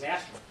was a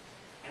disaster.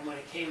 And when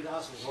it came to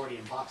us, it was already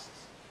in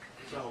boxes.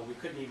 So we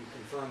couldn't even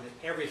confirm that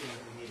everything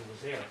that we needed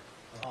was there.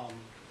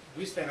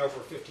 We spent over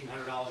 $1,500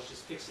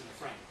 just fixing the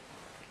frame.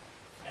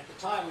 At the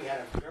time, we had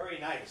a very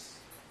nice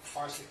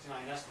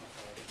R69S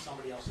that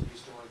somebody else had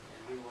restored,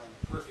 and we were in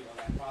the periphery of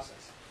that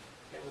process.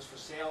 It was for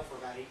sale for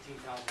about $18,000,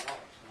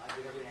 and I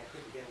did everything I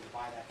could to get him to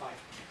buy that bike.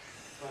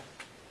 But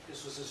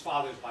this was his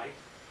father's bike.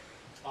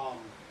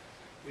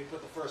 We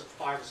put the first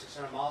 500 or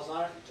 600 miles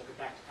on it. We took it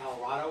back to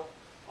Colorado.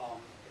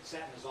 It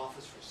sat in his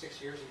office for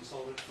 6 years, and he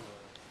sold it for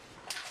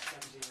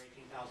 $17,000 or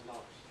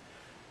 $18,000.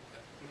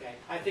 Okay,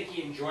 I think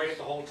he enjoyed it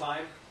the whole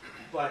time,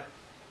 but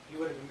he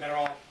would have been better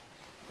off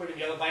putting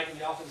the other bike in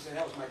the office and saying,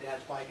 that was my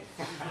dad's bike.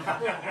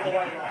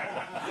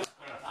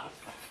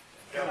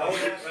 Your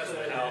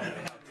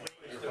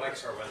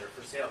bikes are when they're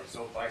for sale. These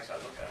old bikes, I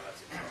look at them, I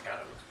say, God,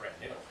 it looks brand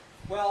new.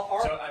 Well,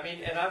 So, I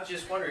mean, and I'm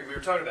just wondering, we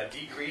were talking about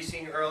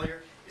degreasing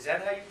earlier. Is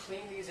that how you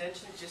clean these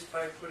engines, just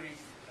by putting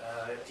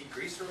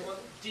degreaser on them?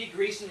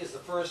 degreasing is the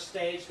first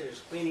stage. There's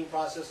a cleaning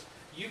process.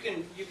 You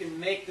can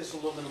make this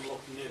aluminum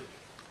look new,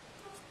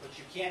 but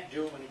you can't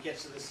do it when it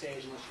gets to this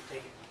stage unless you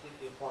take it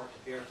completely apart to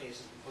bare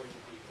cases and put it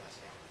in B-class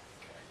down.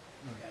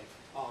 Okay.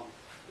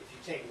 If you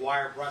take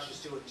wire brushes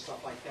to it and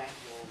stuff like that,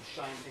 you'll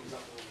shine things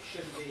up where they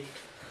shouldn't be.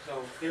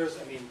 So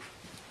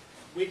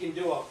we can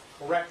do a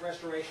correct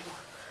restoration,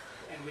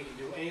 and we can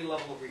do any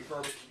level of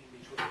refurbishment in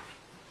between.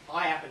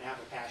 I happen to have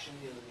a passion,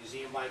 the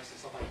museum bikes and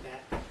stuff like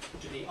that,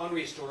 to be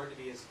unrestored, to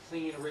be as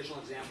clean, original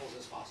examples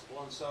as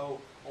possible. And so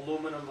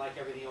aluminum, like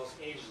everything else,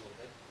 ages a little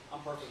bit.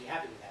 I'm perfectly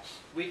happy with that.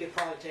 We could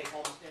probably take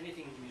almost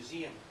anything in the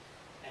museum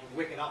and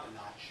wick it up a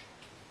notch,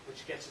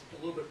 which gets it a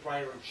little bit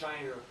brighter and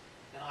shinier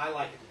than I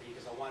like it to be,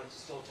 because I want it to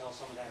still tell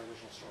some of that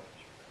original story.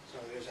 So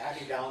there's a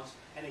happy balance.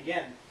 And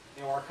again,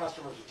 our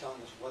customers are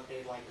telling us what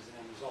they'd like as an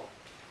end result.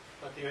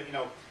 But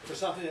for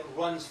something that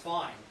runs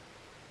fine,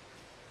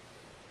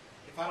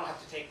 if I don't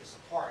have to take this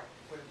apart,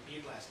 put it in the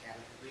bead glass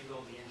cabinet, and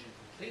rebuild the engine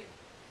completely,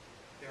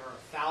 there are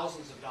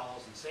thousands of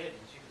dollars in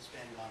savings you can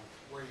spend on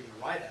where you're going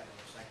to ride that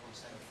motorcycle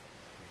instead of,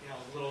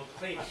 a little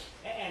clean.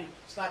 And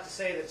it's not to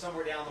say that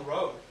somewhere down the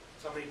road,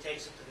 somebody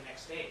takes it to the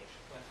next stage.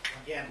 But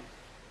again,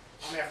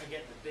 I'm after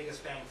getting the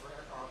biggest bang for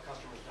our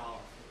customer's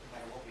dollar, no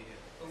matter what we do.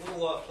 A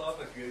little off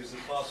topic, is it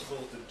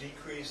possible to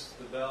decrease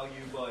the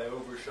value by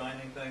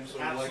overshining things?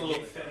 Or Absolutely.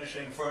 like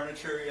finishing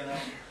furniture,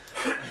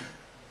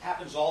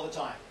 Happens all the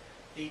time.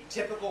 The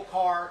typical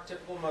car,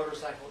 typical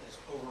motorcycle is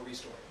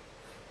over-restored.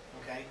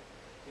 Okay?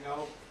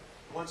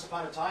 Once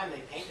upon a time, they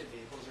painted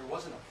vehicles. There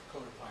wasn't a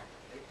coat of primer.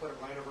 They put it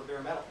right over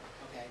bare metal.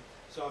 Okay?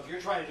 So if you're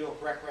trying to do a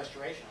correct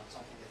restoration on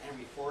something that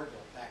Henry Ford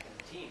built back in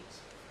the teens,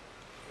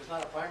 there's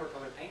not a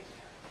primer-colored paint in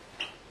there.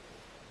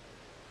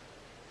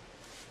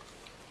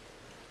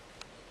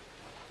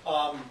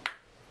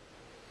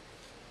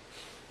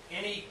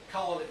 Any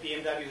color that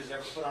BMW has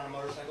ever put on a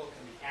motorcycle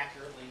can be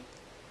accurately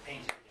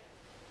painted again,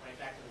 right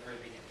back to the very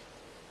beginning.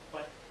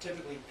 But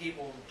typically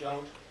people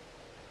don't.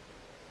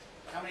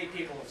 How many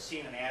people have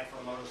seen an ad for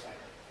a motorcycle?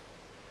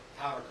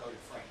 Powder-coated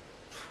frame.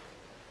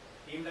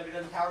 BMW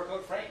doesn't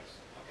powder-coat frames,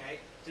 okay?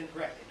 It's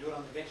incorrect. They do it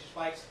on the vintage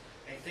bikes.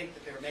 They think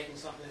that they're making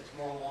something that's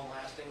more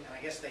long-lasting, and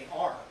I guess they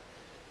are.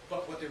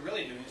 But what they're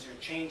really doing is they're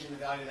changing the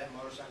value of that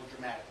motorcycle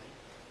dramatically.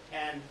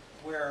 And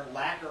where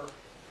lacquer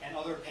and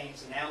other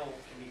paints, enamel,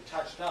 can be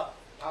touched up,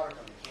 powder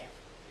coating can't.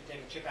 You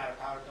take a chip out of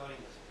powder coating,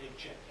 it's a big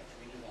chip. You have to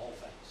redo the whole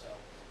thing. So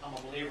I'm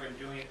a believer in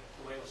doing it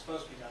the way it was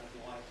supposed to be done if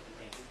you want it to be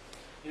painted.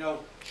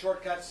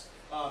 Shortcuts,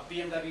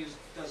 BMW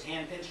does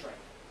hand pinstripe.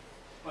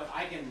 But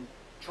I can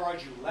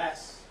charge you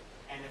less,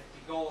 and if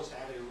the goal is to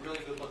have a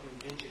really good-looking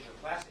vintage or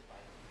classic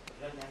bike, it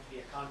doesn't have to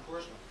be a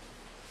concours one.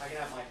 I can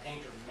have my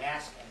painter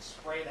mask and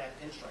spray that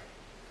pinstripe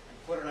and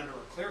put it under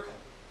a clear coat.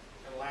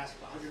 It'll last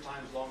 100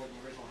 times longer than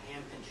the original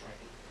hand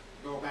pinstriping.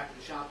 Go back to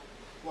the shop,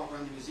 walk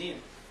around the museum,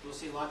 you'll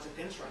see lots of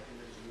pinstriping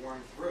that is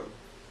worn through.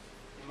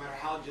 No matter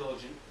how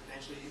diligent,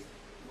 eventually you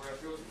wear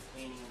through it with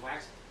cleaning and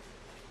waxing.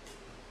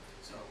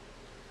 So,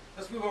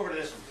 let's move over to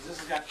this one, because this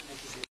has got some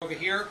interesting. Over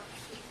here,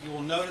 you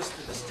will notice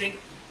the distinct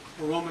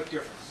aromatic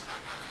difference.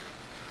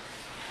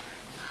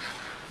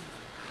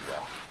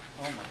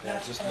 Oh my God,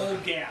 That's just old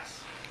look.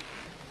 gas.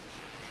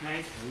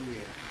 Right?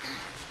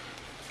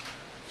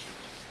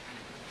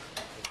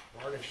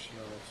 Varnish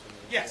smells.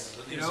 Yes.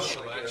 It's a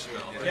shellac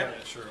smell, right? Yep.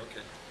 Yeah, sure,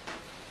 okay.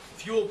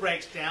 Fuel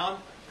breaks down.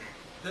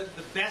 The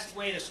best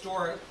way to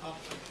store,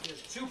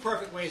 there's two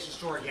perfect ways to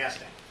store a gas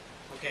tank,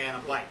 okay, on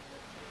a bike.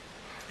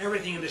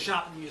 Everything in the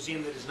shop and the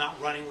museum that is not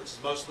running, which is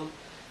most of them,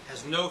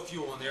 has no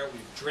fuel in there.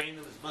 We've drained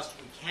them as much as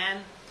we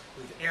can.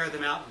 We've aired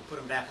them out and put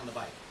them back on the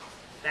bike.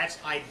 That's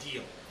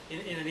ideal.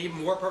 In an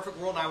even more perfect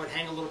world, I would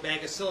hang a little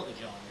bag of silica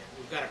gel in there.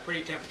 We've got a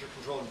pretty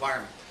temperature-controlled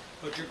environment.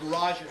 But your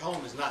garage at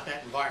home is not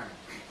that environment.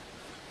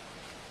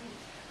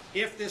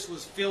 If this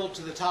was filled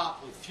to the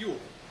top with fuel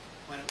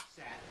when it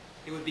sat,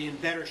 it would be in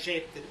better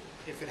shape than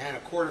if it had a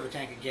quarter of a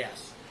tank of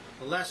gas.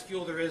 The less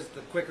fuel there is,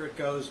 the quicker it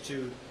goes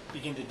to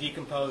begin to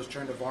decompose,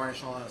 turn to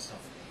varnish, and all that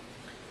stuff.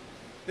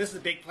 This is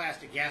a big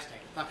plastic gas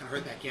tank. It's not going to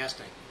hurt that gas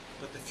tank.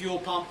 But the fuel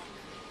pump,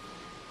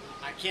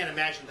 I can't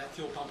imagine that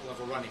fuel pump will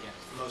ever run again.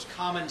 It's the most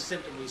common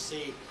symptom we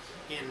see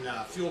in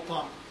fuel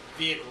pump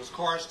vehicles,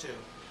 cars too,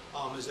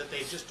 is that they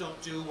just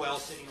don't do well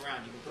sitting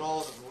around. You can put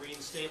all the marine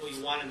stable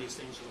you want in these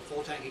things with a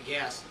full tank of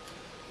gas,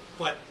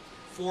 but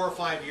 4 or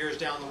 5 years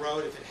down the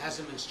road, if it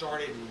hasn't been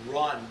started and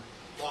run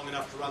long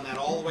enough to run that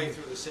all the way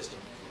through the system,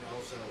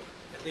 so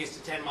at least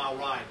a 10-mile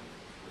ride,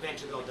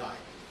 eventually they'll die.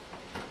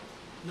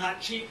 Not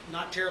cheap,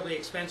 not terribly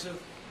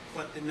expensive,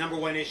 but the number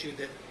one issue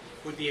that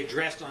would be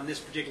addressed on this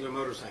particular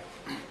motorcycle.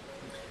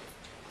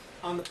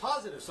 On the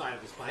positive side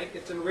of this bike,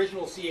 it's an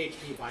original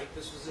CHP bike.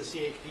 This was a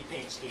CHP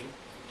paint scheme.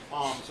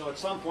 So at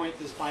some point,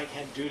 this bike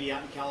had duty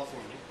out in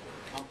California.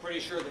 I'm pretty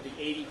sure that the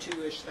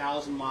 82-ish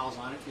thousand miles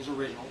on it is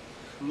original.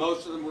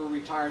 Most of them were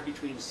retired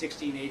between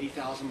 60 and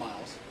 80,000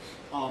 miles.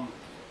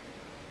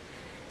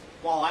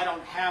 While I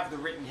don't have the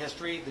written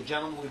history, the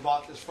gentleman we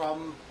bought this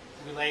from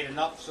relayed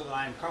enough so that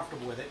I'm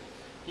comfortable with it.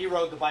 He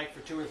rode the bike for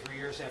 2 or 3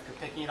 years after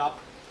picking it up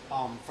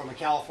from a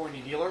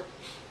California dealer,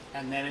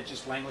 and then it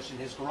just languished in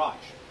his garage.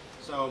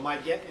 So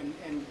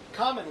and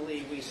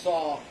commonly we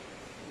saw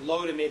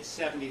low to mid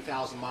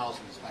 70,000 miles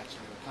in this bike, so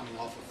they were coming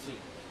off of fleet.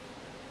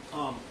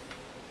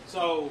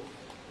 So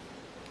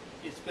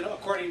it's been,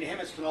 according to him,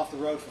 it's been off the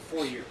road for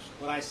 4 years.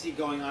 What I see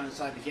going on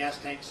inside the gas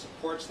tank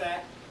supports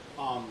that.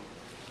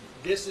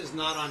 This is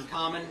not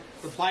uncommon.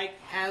 The bike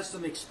has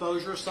some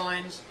exposure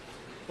signs,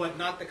 but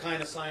not the kind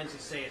of signs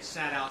that say it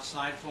sat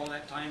outside for all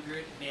that time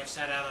period. It may have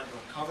sat out under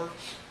a cover.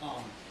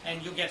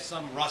 And you'll get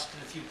some rust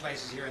in a few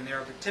places here and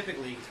there, but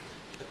typically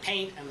the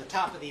paint and the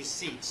top of these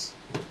seats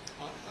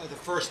are the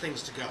first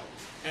things to go.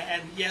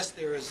 And yes,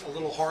 there is a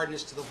little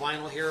hardness to the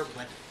vinyl here,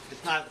 but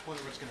it's not at the point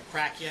where it's going to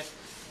crack yet.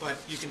 But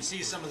you can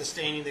see some of the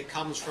staining that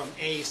comes from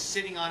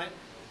sitting on it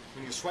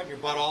when you're sweating your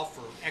butt off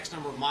for X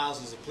number of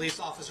miles as a police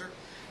officer,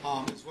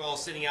 as well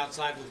as sitting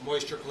outside with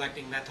moisture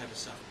collecting, that type of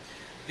stuff.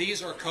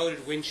 These are coated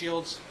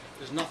windshields.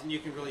 There's nothing you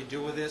can really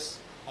do with this.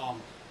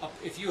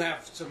 If you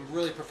have some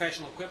really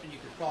professional equipment, you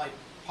could probably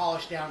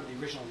polish down to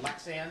the original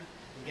Lexan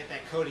and get that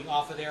coating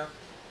off of there,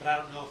 but I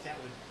don't know if that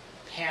would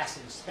pass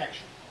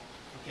inspection.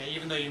 Okay,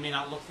 even though you may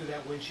not look through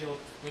that windshield,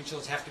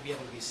 windshields have to be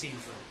able to be seen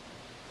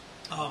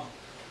through.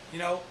 You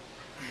know,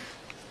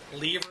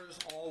 levers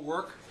all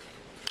work.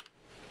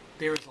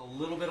 There is a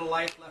little bit of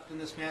life left in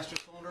this master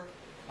cylinder,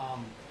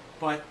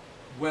 but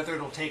whether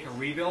it'll take a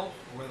rebuild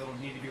or whether it'll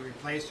need to be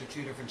replaced are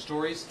two different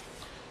stories.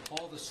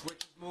 All the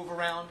switches move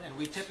around, and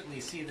we typically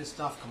see this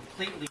stuff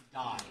completely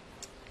die.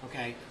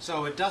 Okay,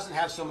 so it doesn't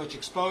have so much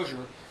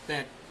exposure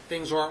that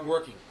things aren't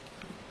working.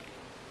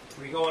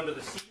 We go under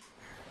the seat.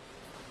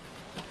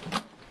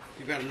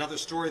 We've got another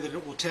story that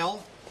it will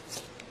tell.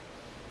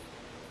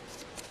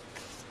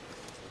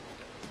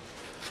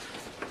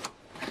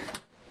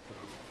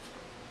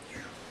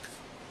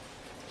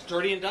 It's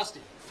dirty and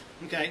dusty.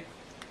 Okay.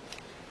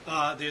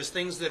 There's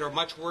things that are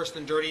much worse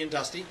than dirty and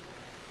dusty.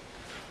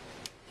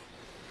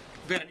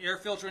 We've got an air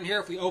filter in here.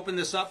 If we open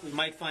this up, we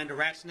might find a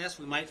rat's nest.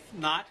 We might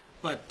not,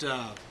 but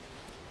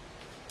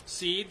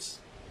seeds,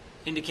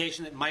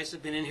 indication that mice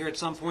have been in here at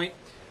some point.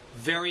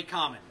 Very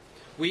common.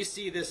 We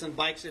see this in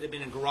bikes that have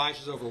been in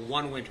garages over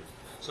one winter.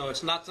 So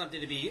it's not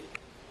something to be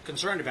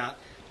concerned about.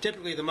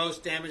 Typically the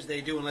most damage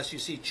they do, unless you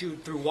see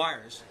chewed through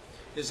wires,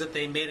 is that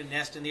they made a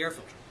nest in the air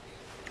filter.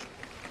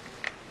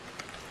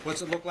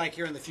 What's it look like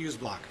here in the fuse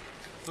block?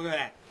 Look at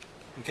that.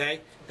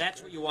 Okay?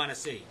 That's what you want to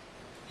see.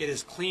 It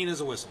is clean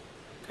as a whistle.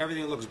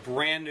 Everything looks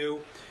brand new,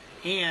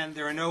 and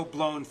there are no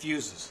blown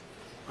fuses.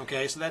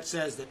 Okay, so that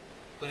says that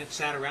when it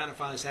sat around and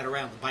finally sat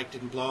around, the bike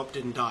didn't blow up,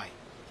 didn't die.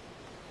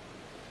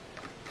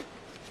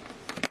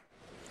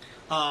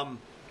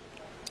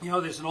 You know,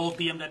 there's an old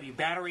BMW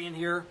battery in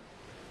here.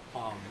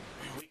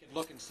 We could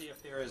look and see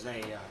if there is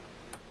a...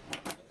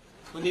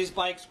 when these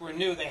bikes were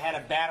new, they had a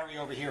battery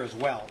over here as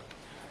well.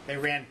 They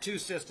ran two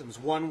systems.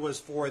 One was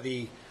for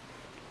the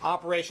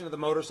operation of the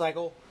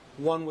motorcycle.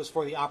 One was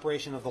for the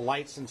operation of the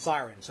lights and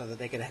sirens, so that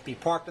they could be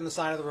parked on the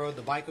side of the road,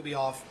 the bike would be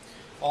off,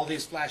 all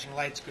these flashing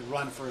lights could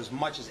run for as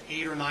much as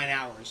 8 or 9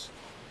 hours,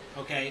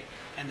 okay,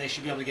 and they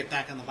should be able to get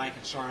back on the bike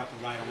and start up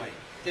and ride away.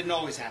 Didn't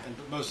always happen,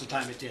 but most of the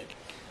time it did.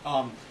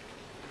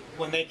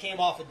 When they came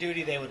off of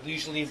duty, they would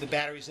usually leave the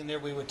batteries in there.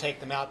 We would take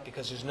them out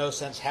because there's no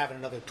sense having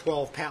another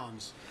 12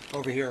 pounds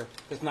over here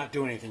that's not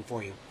doing anything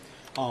for you.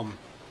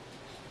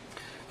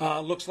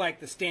 Looks like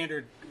the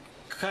standard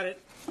cut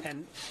it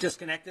and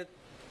disconnect it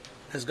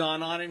has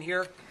gone on in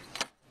here.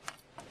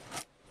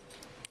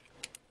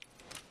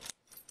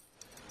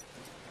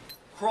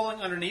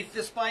 Crawling underneath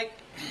this bike,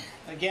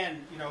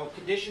 again, you know,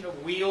 condition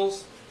of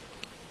wheels,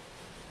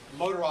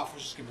 motor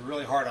officers can be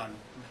really hard on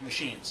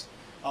machines.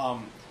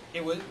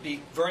 It would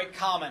be very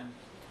common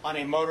on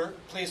a motor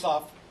police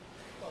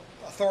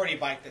authority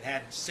bike that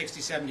had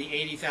 60, 70,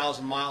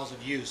 80,000 miles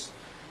of use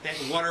that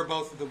one or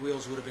both of the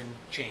wheels would have been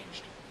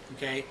changed.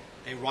 Okay,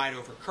 they ride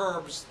over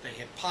curbs, they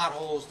hit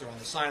potholes, they're on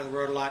the side of the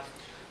road a lot.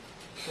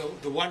 So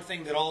the one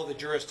thing that all of the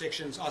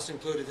jurisdictions, us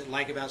included, that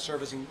like about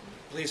servicing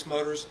police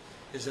motors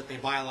is that they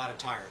buy a lot of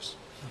tires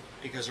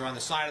because they're on the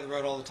side of the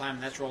road all the time,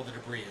 and that's where all the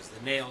debris is,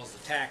 the nails,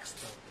 the tacks,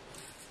 the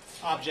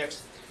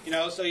objects. You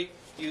know, so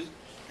you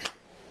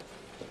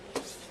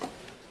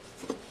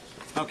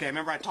okay,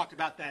 remember I talked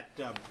about that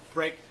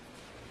brake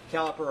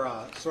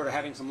caliper sort of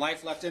having some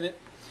life left in it?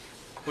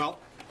 Well,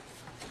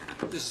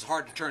 this is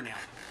hard to turn now.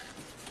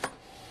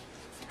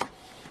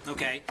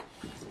 Okay.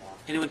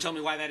 Anyone tell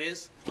me why that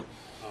is?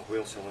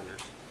 Wheel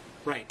cylinders.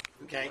 Right.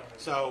 Okay.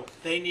 So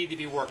they need to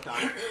be worked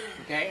on.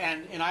 Okay.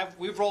 And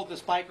we've rolled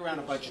this bike around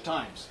a bunch of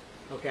times.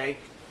 Okay.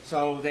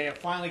 So they have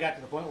finally got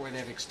to the point where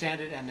they've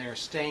extended and they're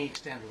staying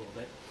extended a little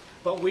bit.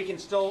 But we can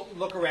still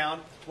look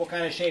around. What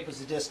kind of shape is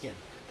the disc in?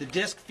 The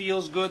disc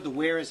feels good. The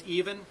wear is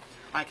even.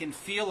 I can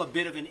feel a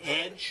bit of an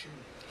edge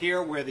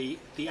here where the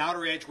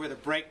outer edge where the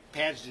brake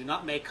pads do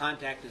not make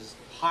contact is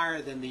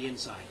higher than the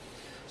inside.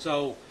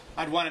 So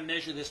I'd want to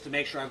measure this to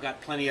make sure I've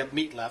got plenty of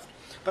meat left.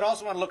 But I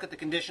also want to look at the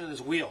condition of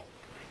this wheel.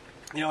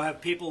 You know,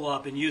 have people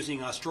been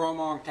using strong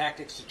arm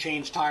tactics to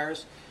change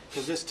tires?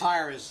 Because this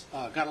tire has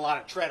got a lot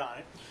of tread on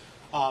it.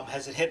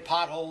 Has it hit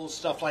potholes,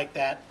 stuff like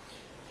that?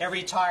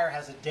 Every tire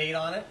has a date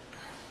on it.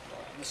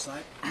 On this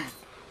side.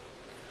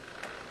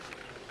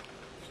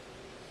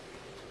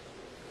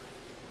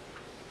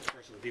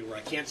 First would be where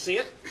I can't see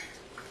it.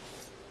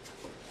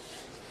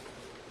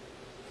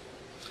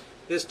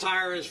 This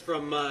tire is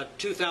from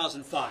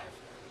 2005.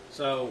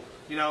 So,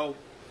 you know,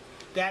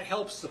 that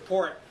helps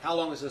support how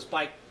long has this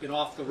bike been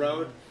off the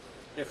road.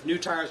 If new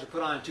tires were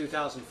put on in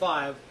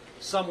 2005,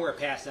 somewhere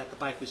past that the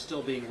bike was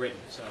still being ridden.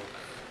 So,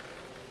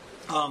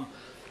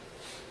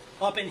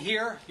 up in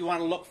here, you want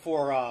to look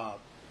for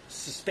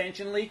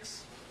suspension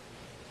leaks.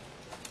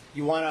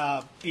 You want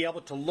to be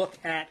able to look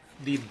at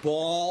the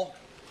ball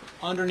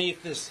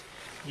underneath this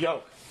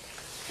yoke.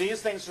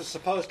 These things are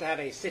supposed to have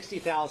a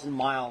 60,000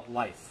 mile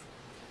life.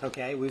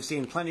 Okay, we've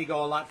seen plenty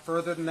go a lot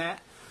further than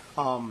that.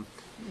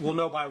 we'll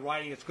know by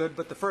riding it's good,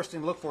 but the first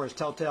thing to look for is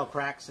telltale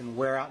cracks and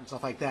wear out and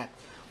stuff like that.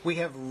 We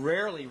have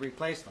rarely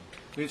replaced them.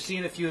 We've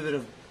seen a few that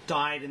have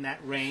died in that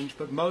range,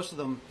 but most of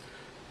them,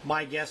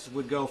 my guess,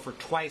 would go for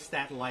twice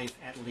that life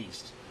at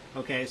least.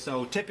 Okay,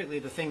 so typically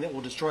the thing that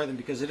will destroy them,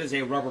 because it is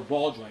a rubber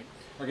ball joint,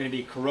 are going to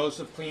be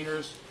corrosive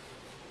cleaners,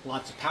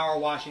 lots of power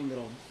washing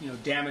that'll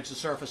damage the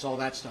surface, all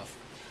that stuff.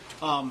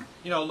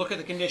 Look at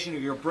the condition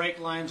of your brake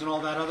lines and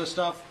all that other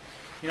stuff.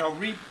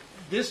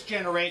 This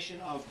generation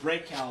of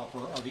brake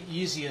caliper are the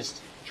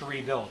easiest to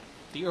rebuild.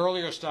 The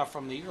earlier stuff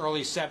from the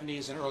early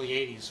 70s and early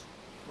 80s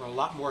were a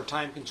lot more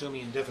time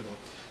consuming and difficult.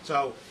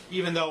 So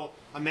even though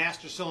a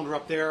master cylinder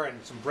up there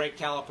and some brake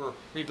caliper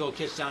rebuild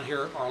kits down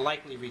here are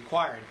likely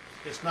required,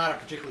 it's not a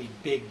particularly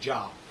big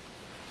job.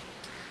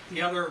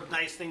 The other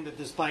nice thing that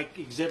this bike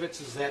exhibits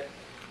is that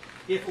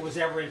if it was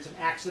ever in some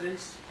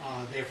accidents,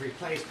 they've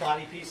replaced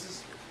body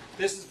pieces.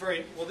 This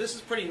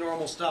is pretty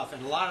normal stuff,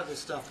 and a lot of this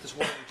stuff, this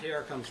wear and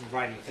tear, comes from a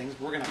variety of things.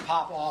 We're going to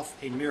pop off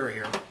a mirror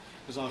here,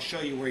 because I'll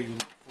show you where you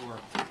look for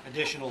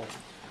additional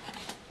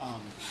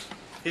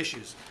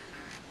issues.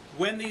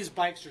 When these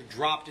bikes are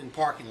dropped in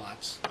parking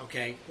lots,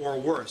 okay, or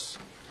worse,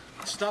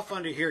 stuff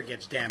under here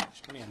gets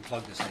damaged. Let me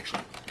unplug this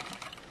actually.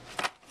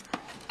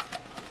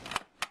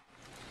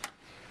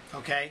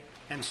 Okay,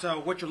 and so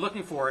what you're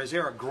looking for, is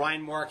there a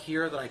grind mark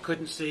here that I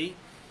couldn't see?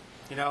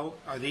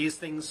 Are these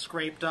things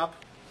scraped up?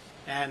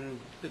 And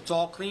it's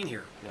all clean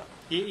here.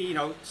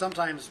 Yeah.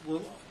 Sometimes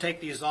we'll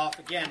take these off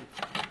again.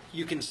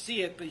 You can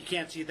see it, but you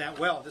can't see it that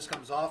well. This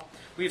comes off.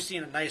 We've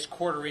seen a nice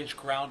 1/4 inch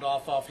ground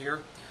off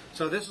here.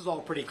 So this is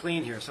all pretty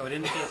clean here. So it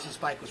indicates this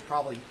bike was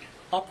probably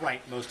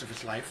upright most of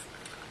its life.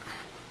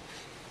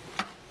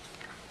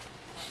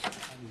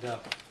 And I'm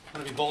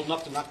going to be bold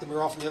enough to knock the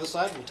mirror off on the other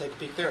side. We'll take a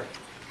peek there.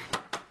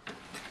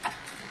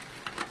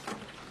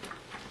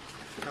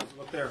 How's it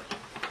look there?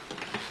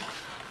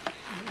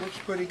 It looks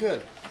pretty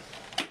good.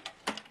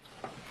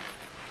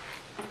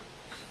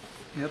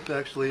 Yep,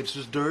 actually it's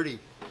just dirty.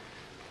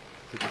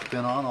 It's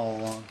been on all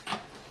along.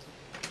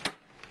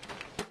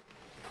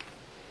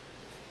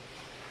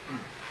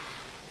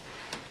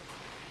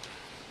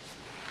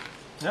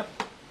 Yep.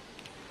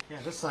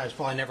 Yeah, this side's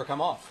probably never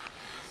come off.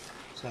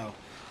 So,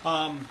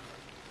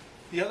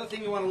 the other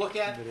thing you want to look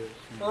at,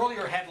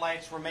 earlier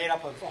headlights were made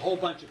up of a whole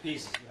bunch of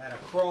pieces. You had a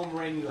chrome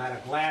ring, you had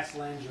a glass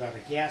lens, you had a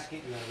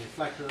gasket, you had a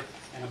reflector,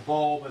 and a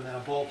bulb, and then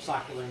a bulb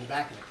socket in the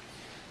back of it.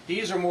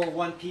 These are more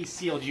one-piece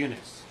sealed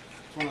units.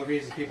 It's one of the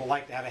reasons people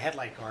like to have a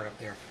headlight guard up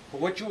there.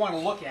 But what you want to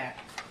look at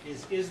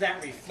is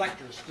that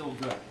reflector still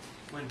good?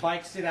 When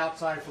bikes sit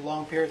outside for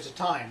long periods of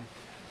time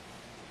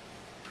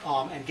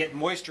and get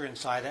moisture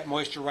inside, that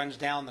moisture runs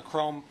down the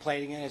chrome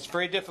plating, and it's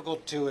very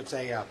difficult to. It's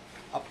a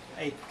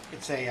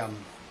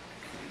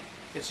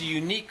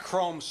unique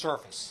chrome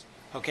surface,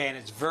 okay, and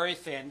it's very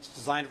thin. It's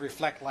designed to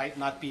reflect light,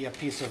 not be a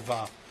piece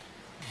of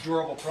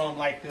durable chrome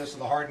like this, or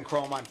the hardened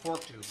chrome on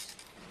fork tubes.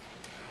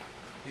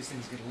 These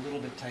things get a little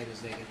bit tight as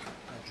they get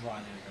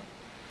dry. There you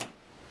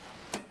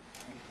go.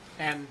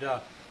 And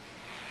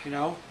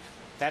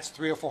that's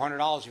 $300 or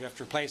 $400 you have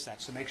to replace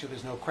that. So make sure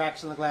there's no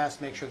cracks in the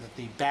glass. Make sure that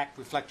the back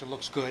reflector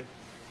looks good,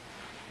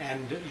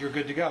 and you're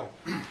good to go.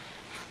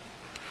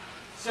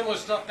 Similar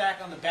stuff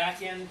back on the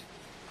back end.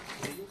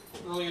 The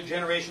earlier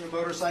generation of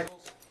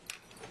motorcycles.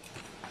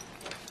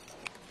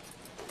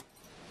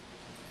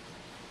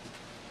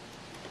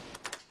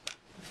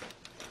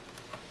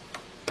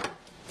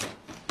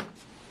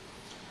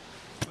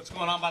 What's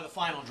going on by the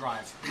final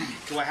drive?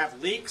 Do I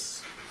have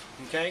leaks?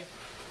 Okay.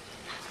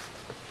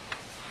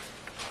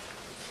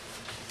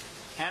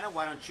 Hannah,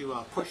 why don't you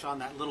push on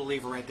that little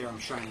lever right there I'm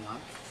shining on.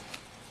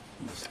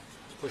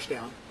 Push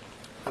down.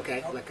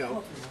 Okay, let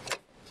go.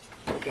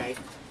 Okay.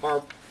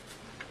 Our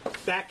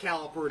back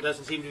caliper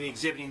doesn't seem to be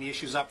exhibiting the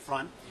issues up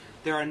front.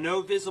 There are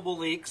no visible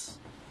leaks.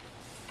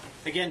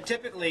 Again,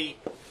 typically,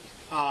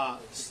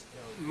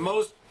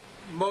 most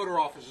motor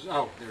officers...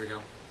 Oh, there we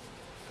go.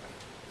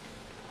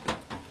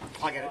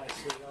 I get it.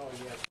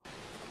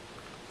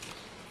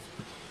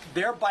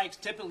 Their bikes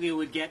typically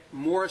would get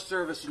more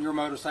service than your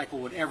motorcycle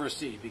would ever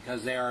see,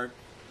 because they are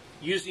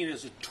using it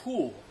as a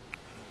tool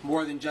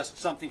more than just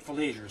something for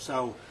leisure.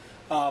 So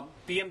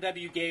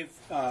BMW gave,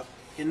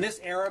 in this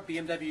era,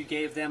 BMW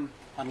gave them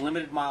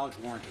unlimited mileage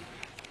warranty.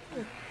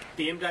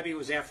 BMW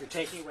was after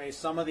taking away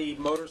some of the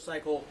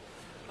motorcycle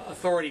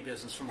authority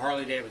business from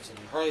Harley-Davidson.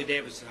 And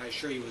Harley-Davidson, I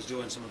assure you, was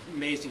doing some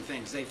amazing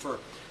things. They, for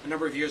a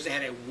number of years, they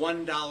had a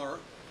 $1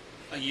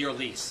 a year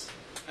lease.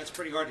 That's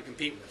pretty hard to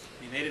compete with.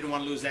 I mean, they didn't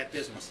want to lose that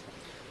business.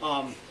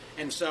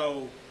 And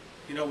so,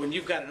 you know, when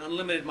you've got an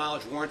unlimited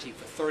mileage warranty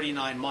for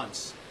 39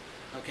 months,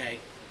 okay,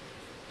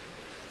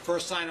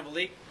 first sign of a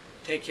leak,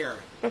 take care of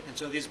it. And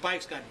so these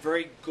bikes got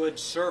very good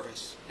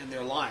service in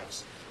their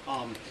lives.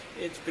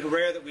 It's been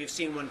rare that we've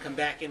seen one come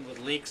back in with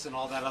leaks and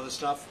all that other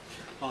stuff.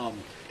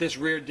 This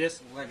rear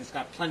disc looks like it's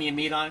got plenty of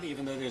meat on it,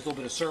 even though there's a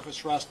little bit of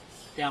surface rust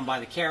down by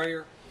the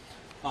carrier.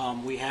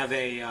 We have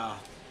a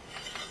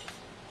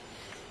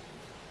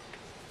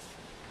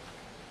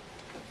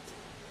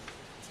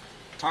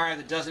tire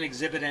that doesn't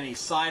exhibit any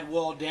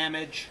sidewall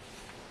damage.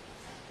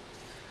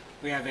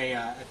 We have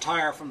a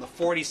tire from the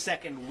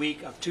 42nd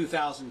week of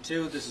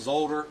 2002. This is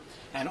older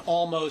and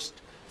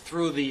almost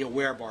through the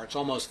wear bar. It's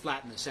almost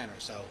flat in the center,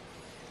 so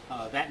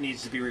that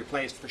needs to be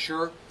replaced for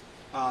sure.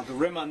 The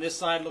rim on this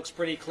side looks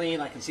pretty clean.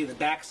 I can see the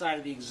back side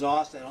of the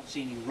exhaust. I don't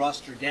see any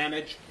rust or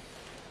damage.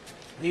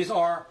 These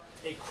are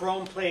a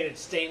chrome-plated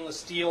stainless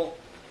steel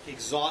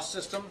exhaust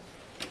system.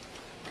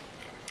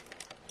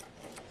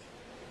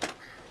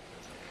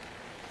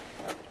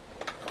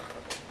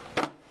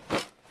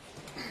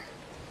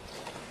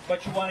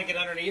 But you want to get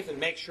underneath and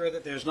make sure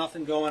that there's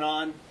nothing going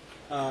on.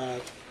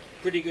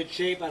 Pretty good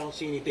shape. I don't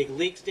see any big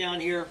leaks down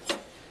here.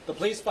 The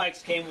police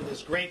bikes came with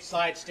this great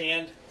side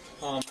stand,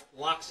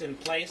 locks in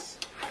place.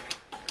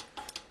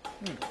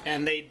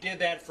 And they did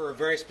that for a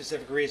very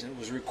specific reason. It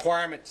was a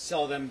requirement to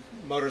sell them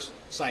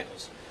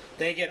motorcycles.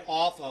 They get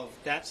off of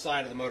that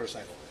side of the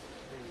motorcycle.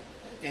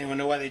 Anyone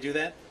know why they do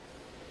that?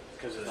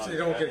 Because So you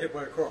don't get hit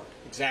by a car.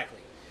 Exactly.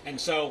 And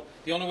so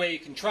the only way you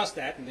can trust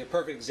that, and the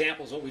perfect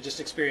example is what we just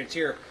experienced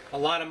here, a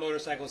lot of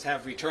motorcycles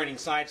have returning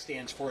side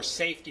stands for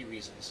safety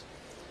reasons.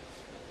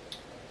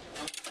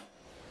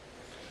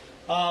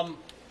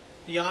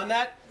 Beyond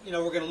that, we're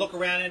going to look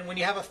around, and when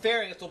you have a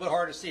fairing, it's a little bit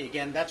hard to see.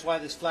 Again, that's why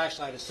this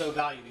flashlight is so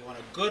valuable. You want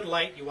a good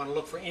light. You want to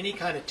look for any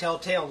kind of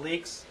telltale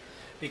leaks,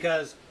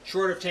 because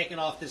short of taking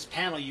off this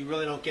panel, you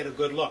really don't get a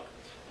good look.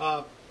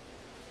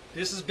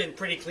 This has been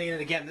pretty clean,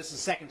 and again, this is the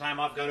second time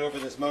I've gone over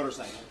this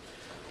motorcycle.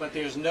 But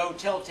there's no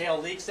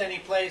telltale leaks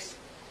anyplace.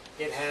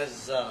 It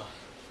has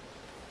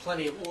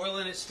plenty of oil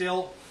in it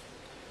still.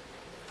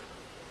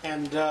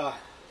 And the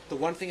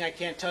one thing I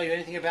can't tell you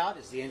anything about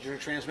is the engine or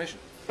transmission.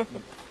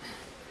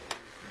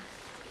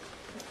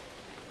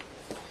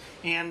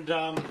 And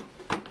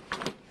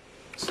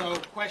so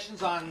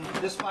questions on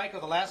this bike or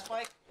the last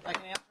bike I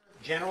can answer?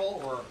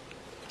 General or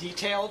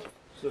detailed?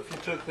 So if you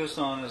took this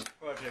on as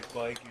a project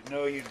bike,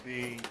 you'd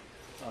be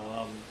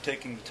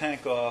taking the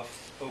tank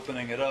off,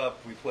 opening it up,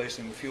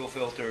 replacing the fuel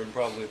filter and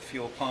probably the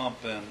fuel pump,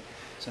 and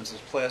since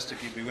it's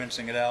plastic, you'd be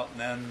rinsing it out, and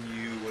then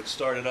you would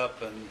start it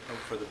up and hope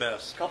for the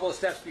best. A couple of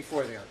steps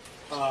before there.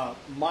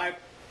 My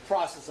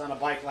process on a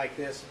bike like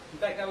this, in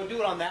fact, I would do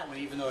it on that one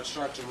even though it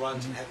starts and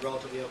runs and had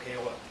relatively okay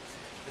oil.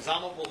 Because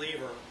I'm a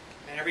believer,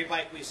 and every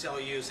bike we sell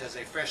used has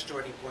a fresh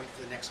starting point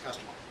for the next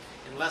customer.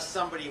 Unless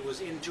somebody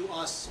was into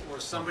us or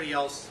somebody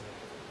else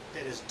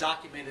that has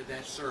documented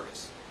that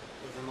service.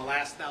 Within the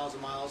last 1,000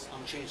 miles,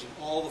 I'm changing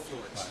all the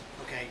fluids,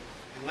 okay?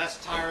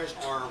 Unless tires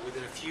are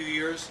within a few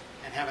years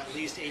and have at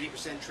least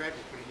 80% tread,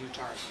 we're putting new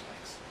tires on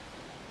bikes.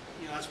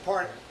 That's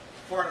part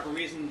of a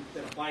reason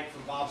that a bike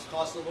from Bob's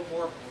costs a little bit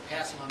more, but we're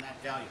passing on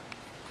that value.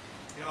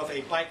 If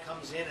a bike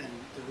comes in and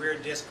the rear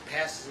disc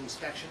passes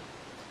inspection,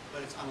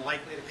 but it's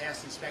unlikely to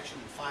pass inspection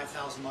in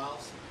 5,000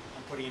 miles,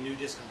 I'm putting a new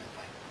disc on that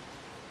bike.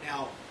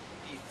 Now,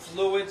 the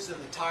fluids and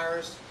the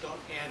tires don't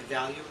add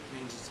value. It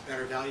means it's a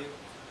better value.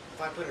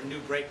 If I put a new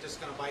brake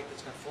disc on a bike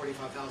that's got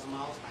 45,000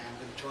 miles, I am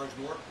going to charge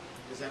more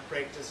because that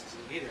brake disc is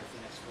going to be there for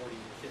the next 40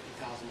 or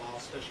 50,000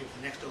 miles, especially if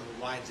the next owner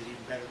rides it even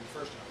better than the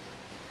first owner.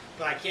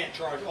 But I can't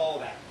charge all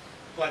that.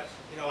 But,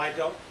 I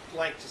don't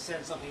like to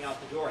send something out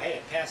the door, hey,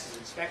 it passes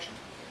inspection,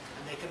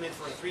 and they come in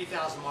for a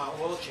 3,000-mile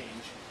oil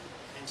change,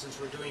 and since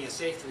we're doing a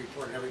safety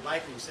report on every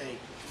bike, we say,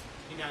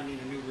 you now need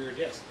a new rear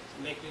disc.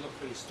 It makes me look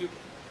pretty stupid.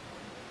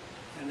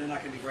 And they're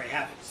not going to be very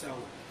happy. So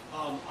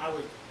I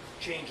would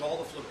change all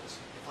the fluids.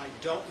 If I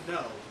don't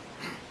know,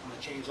 I'm going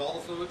to change all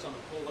the fluids. I'm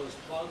going to pull those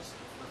plugs.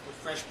 I'm going to put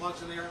fresh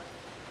plugs in there.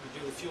 I'm going to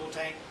do the fuel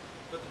tank,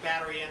 put the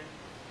battery in,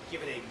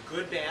 give it a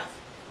good bath,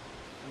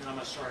 and then I'm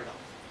going to start it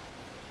up.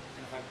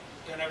 And if I've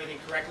done everything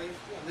correctly,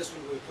 on this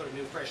one we would put a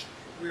new fresh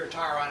rear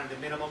tire on at a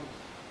minimum.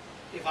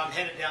 If I'm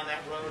headed down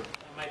that road,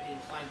 I might be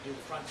inclined to do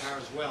the front tire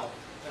as well.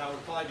 But I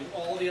would probably do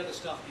all the other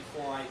stuff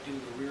before I do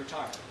the rear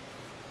tire.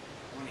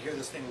 I want to hear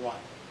this thing run.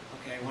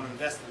 Okay, I want to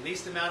invest the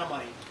least amount of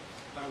money,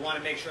 but I want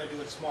to make sure I do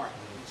it smart.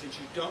 And since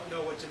you don't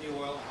know what's in the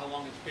oil, how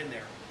long it's been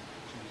there,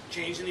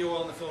 changing the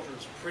oil in the filter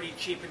is pretty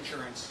cheap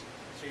insurance,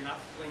 so you're not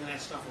flinging that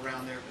stuff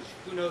around there because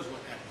who knows what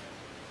that is.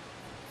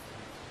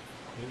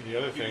 Maybe the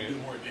other thing is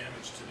do more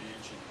damage to the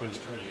engine when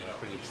you're turning it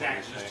up.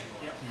 Exactly.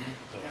 Yep.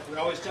 We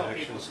always tell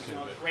people, it's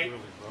great. You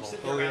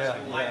sit there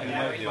around and light The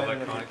battery,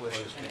 electronic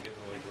places can get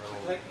really brittle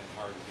click. and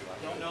hard to do.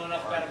 Don't know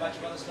enough about a bunch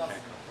of other stuff.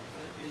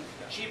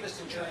 The cheapest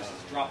insurance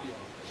is drop the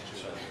oil.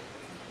 It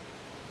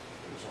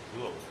was a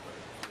little bit,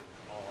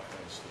 but all I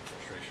had is the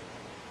frustration.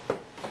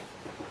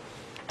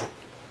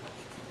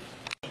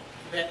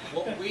 That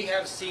what we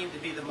have seen to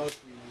be the most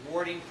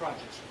rewarding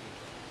projects for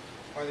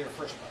people are their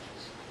first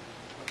projects.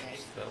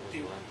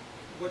 Okay?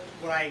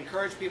 What I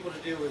encourage people to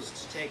do is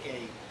to take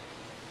a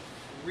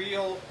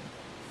real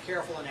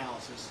careful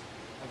analysis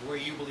of where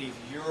you believe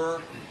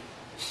your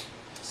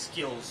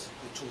skills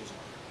with tools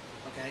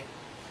are. Okay?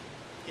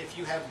 If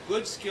you have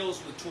good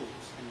skills with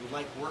tools and you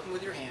like working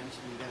with your hands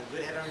and you've got a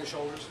good head on your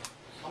shoulders,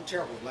 I'm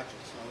terrible with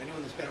electrics, so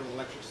anyone that's better with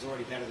electrics is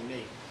already better than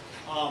me.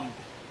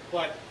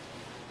 But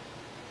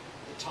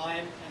the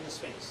time and the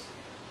space.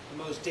 The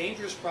most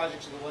dangerous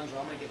projects are the ones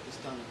where I'm going to get this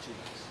done in 2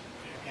 days.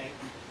 Okay?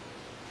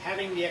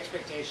 having the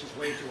expectations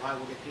way too high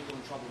will get people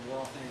in trouble more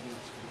often than anything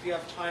else. If you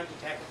have time to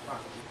tackle it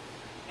properly,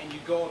 and you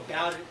go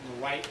about it in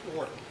the right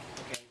order,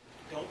 okay?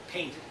 Don't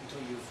paint it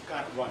until you've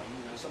got it running,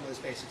 you know, some of this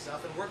basic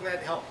stuff, and we're glad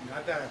to help. You know,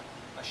 I've got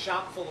a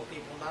shop full of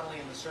people, not only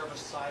on the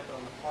service side, but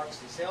on the parts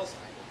and sales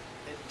side,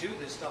 that do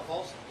this stuff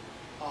also.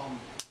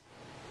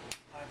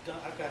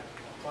 I've got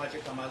a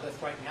project on my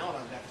list right now, and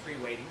I've got 3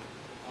 waiting.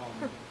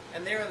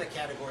 And they're in the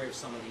category of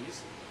some of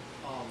these,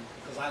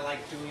 because I like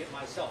doing it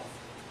myself.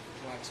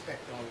 Do I expect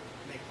I'll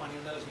make money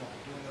on those? No,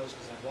 I'm doing those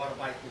because I bought a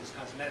bike that was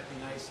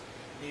cosmetically nice,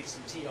 needs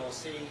some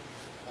TLC,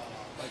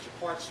 a bunch of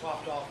parts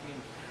swapped off. I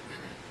mean,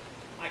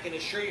 I can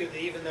assure you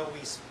that even though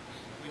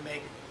we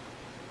make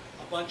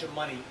a bunch of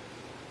money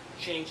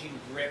changing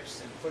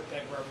grips and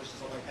footbed rubbers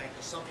and stuff like that,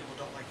 because some people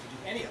don't like to do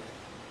any of it,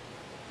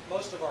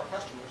 most of our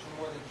customers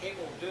are more than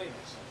capable of doing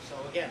this. So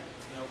again,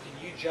 you know, can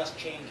you just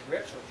change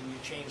grips, or can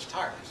you change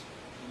tires?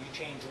 Can you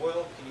change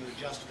oil? Can you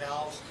adjust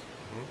valves?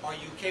 Are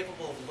you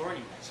capable of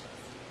learning that stuff?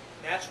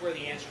 That's where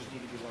the answers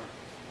need to be learned.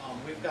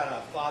 We've got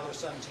a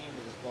father-son team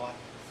that has bought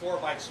 4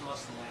 bikes from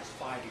us in the last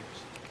 5 years.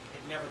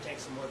 It never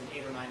takes them more than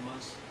 8 or 9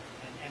 months,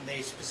 and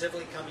they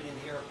specifically coming in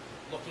here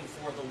looking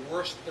for the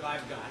worst that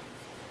I've got.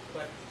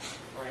 But,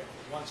 all right,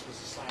 once was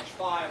a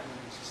 /5, and then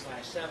it was a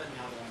 /7,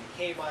 now they're on a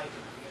K bike,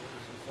 and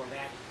before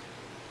that.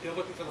 They're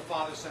looking for the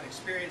father-son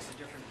experience, the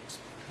different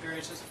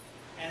experiences,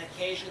 and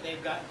occasionally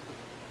they've gotten,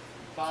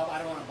 Bob, I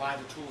don't want to buy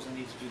the tools I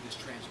need to do this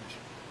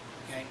transmission,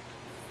 okay?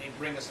 They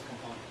bring us a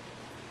component.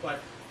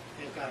 But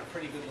they've got a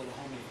pretty good little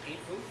homemade paint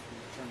booth, and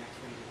they turn that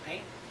pretty good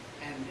paint,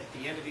 and at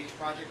the end of each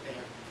project, they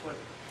have put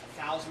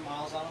 1,000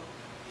 miles on them,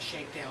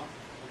 shake down,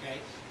 okay?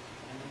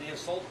 And then they have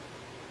sold them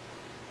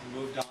and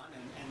moved on,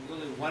 and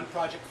really one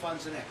project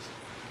funds the next.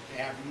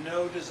 They have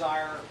no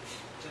desire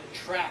to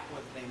track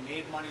whether they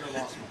made money or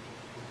lost money,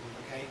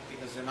 okay?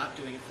 Because they're not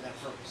doing it for that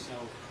purpose. So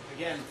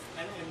again,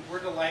 and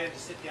we're delighted to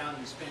sit down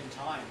and spend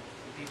time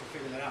with people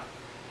figuring that out.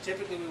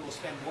 Typically, we will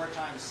spend more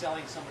time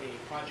selling somebody a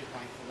project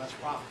bike for less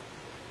profit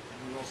than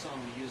we will sell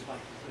them a used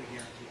bike for a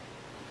guarantee.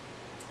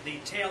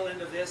 The tail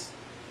end of this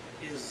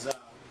is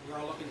we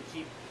are looking to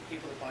keep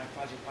people that buy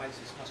project bikes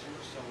as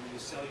customers. So when we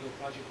sell you a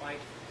project bike,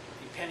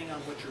 depending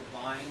on what you're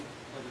buying,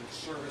 whether it's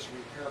service,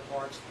 repair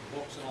parts,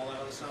 books, and all that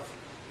other stuff,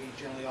 we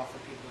generally offer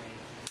people a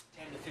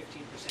 10 to 15%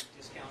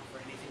 discount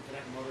for anything for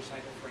that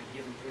motorcycle for a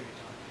given period of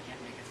time. We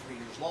can't make it 3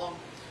 years long.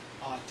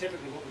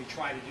 Typically what we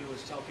try to do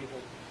is tell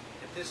people,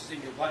 if this is in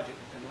your budget,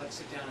 then let's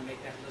sit down and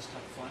make that list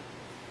up front.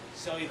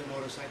 Sell you the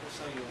motorcycle,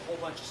 sell you a whole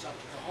bunch of stuff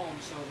to go home,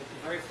 so that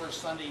the very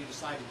first Sunday you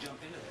decide to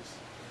jump into this,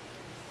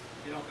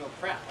 you don't go,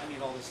 crap, I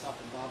need all this stuff,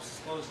 and Bob's is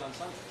closed on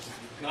Sundays.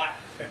 You've got,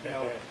 you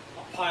know,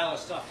 a pile of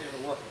stuff there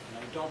to work with. You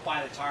know, don't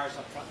buy the tires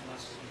up front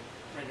unless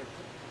you're ready to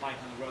put the bike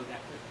on the road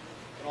that quickly.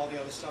 But all the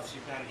other stuff, so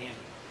you've got it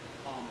handy.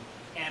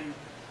 And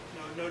you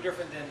know, no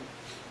different than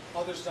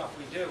other stuff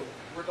we do,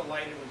 we're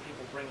delighted when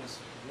people bring us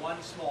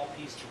one small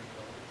piece to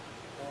rebuild,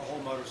 or a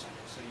whole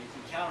motorcycle. So you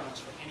can count on us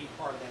for any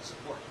part of that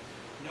support.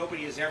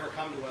 Nobody has ever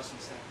come to us and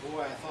said,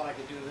 boy, I thought I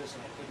could do this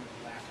and I couldn't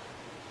do that.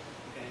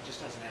 Okay, it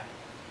just doesn't happen.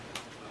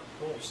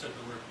 You said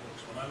the word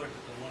books. When I looked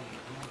at the one in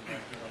the room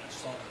back there, I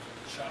saw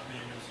the shop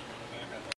manuals.